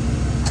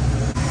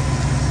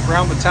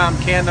 around the time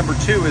can number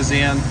 2 is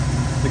in,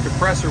 the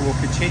compressor will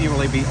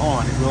continually be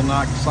on. It will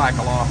not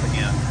cycle off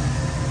again.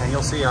 And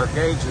you'll see our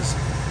gauge is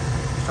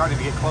starting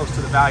to get close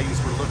to the values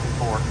we're looking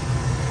for.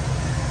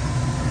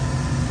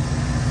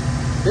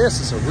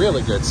 This is a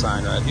really good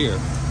sign right here.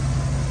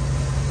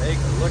 Take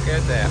a look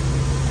at that.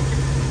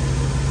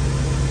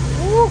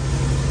 Woo!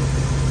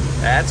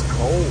 That's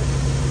cold.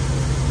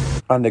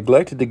 I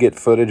neglected to get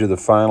footage of the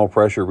final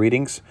pressure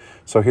readings,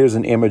 so here's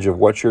an image of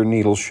what your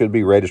needles should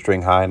be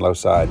registering high and low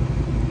side.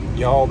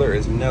 Y'all, there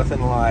is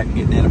nothing like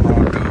getting in a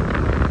Bronco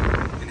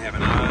and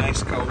having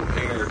ice cold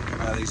air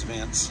come out of these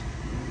vents.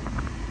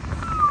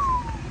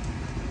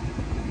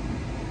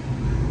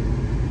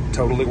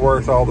 Totally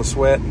worth all the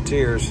sweat and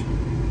tears.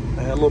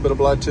 And a little bit of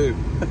blood too.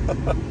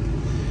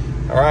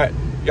 All right,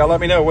 y'all let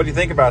me know, what do you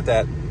think about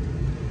that?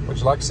 Would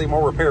you like to see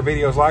more repair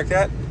videos like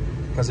that?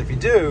 Because if you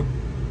do,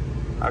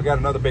 I've got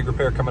another big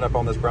repair coming up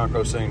on this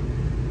Bronco soon.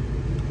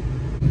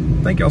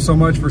 Thank y'all so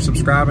much for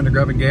subscribing to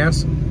Grub and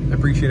Gas. I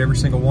appreciate every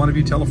single one of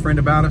you. Tell a friend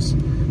about us.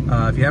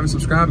 If you haven't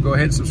subscribed, go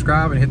ahead and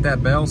subscribe and hit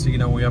that bell so you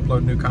know when we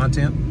upload new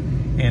content.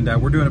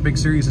 And we're doing a big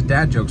series of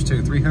dad jokes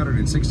too,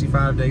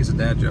 365 days of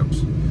dad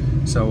jokes.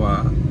 So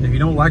if you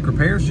don't like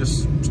repairs,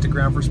 just stick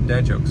around for some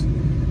dad jokes.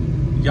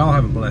 Y'all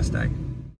have a blessed day.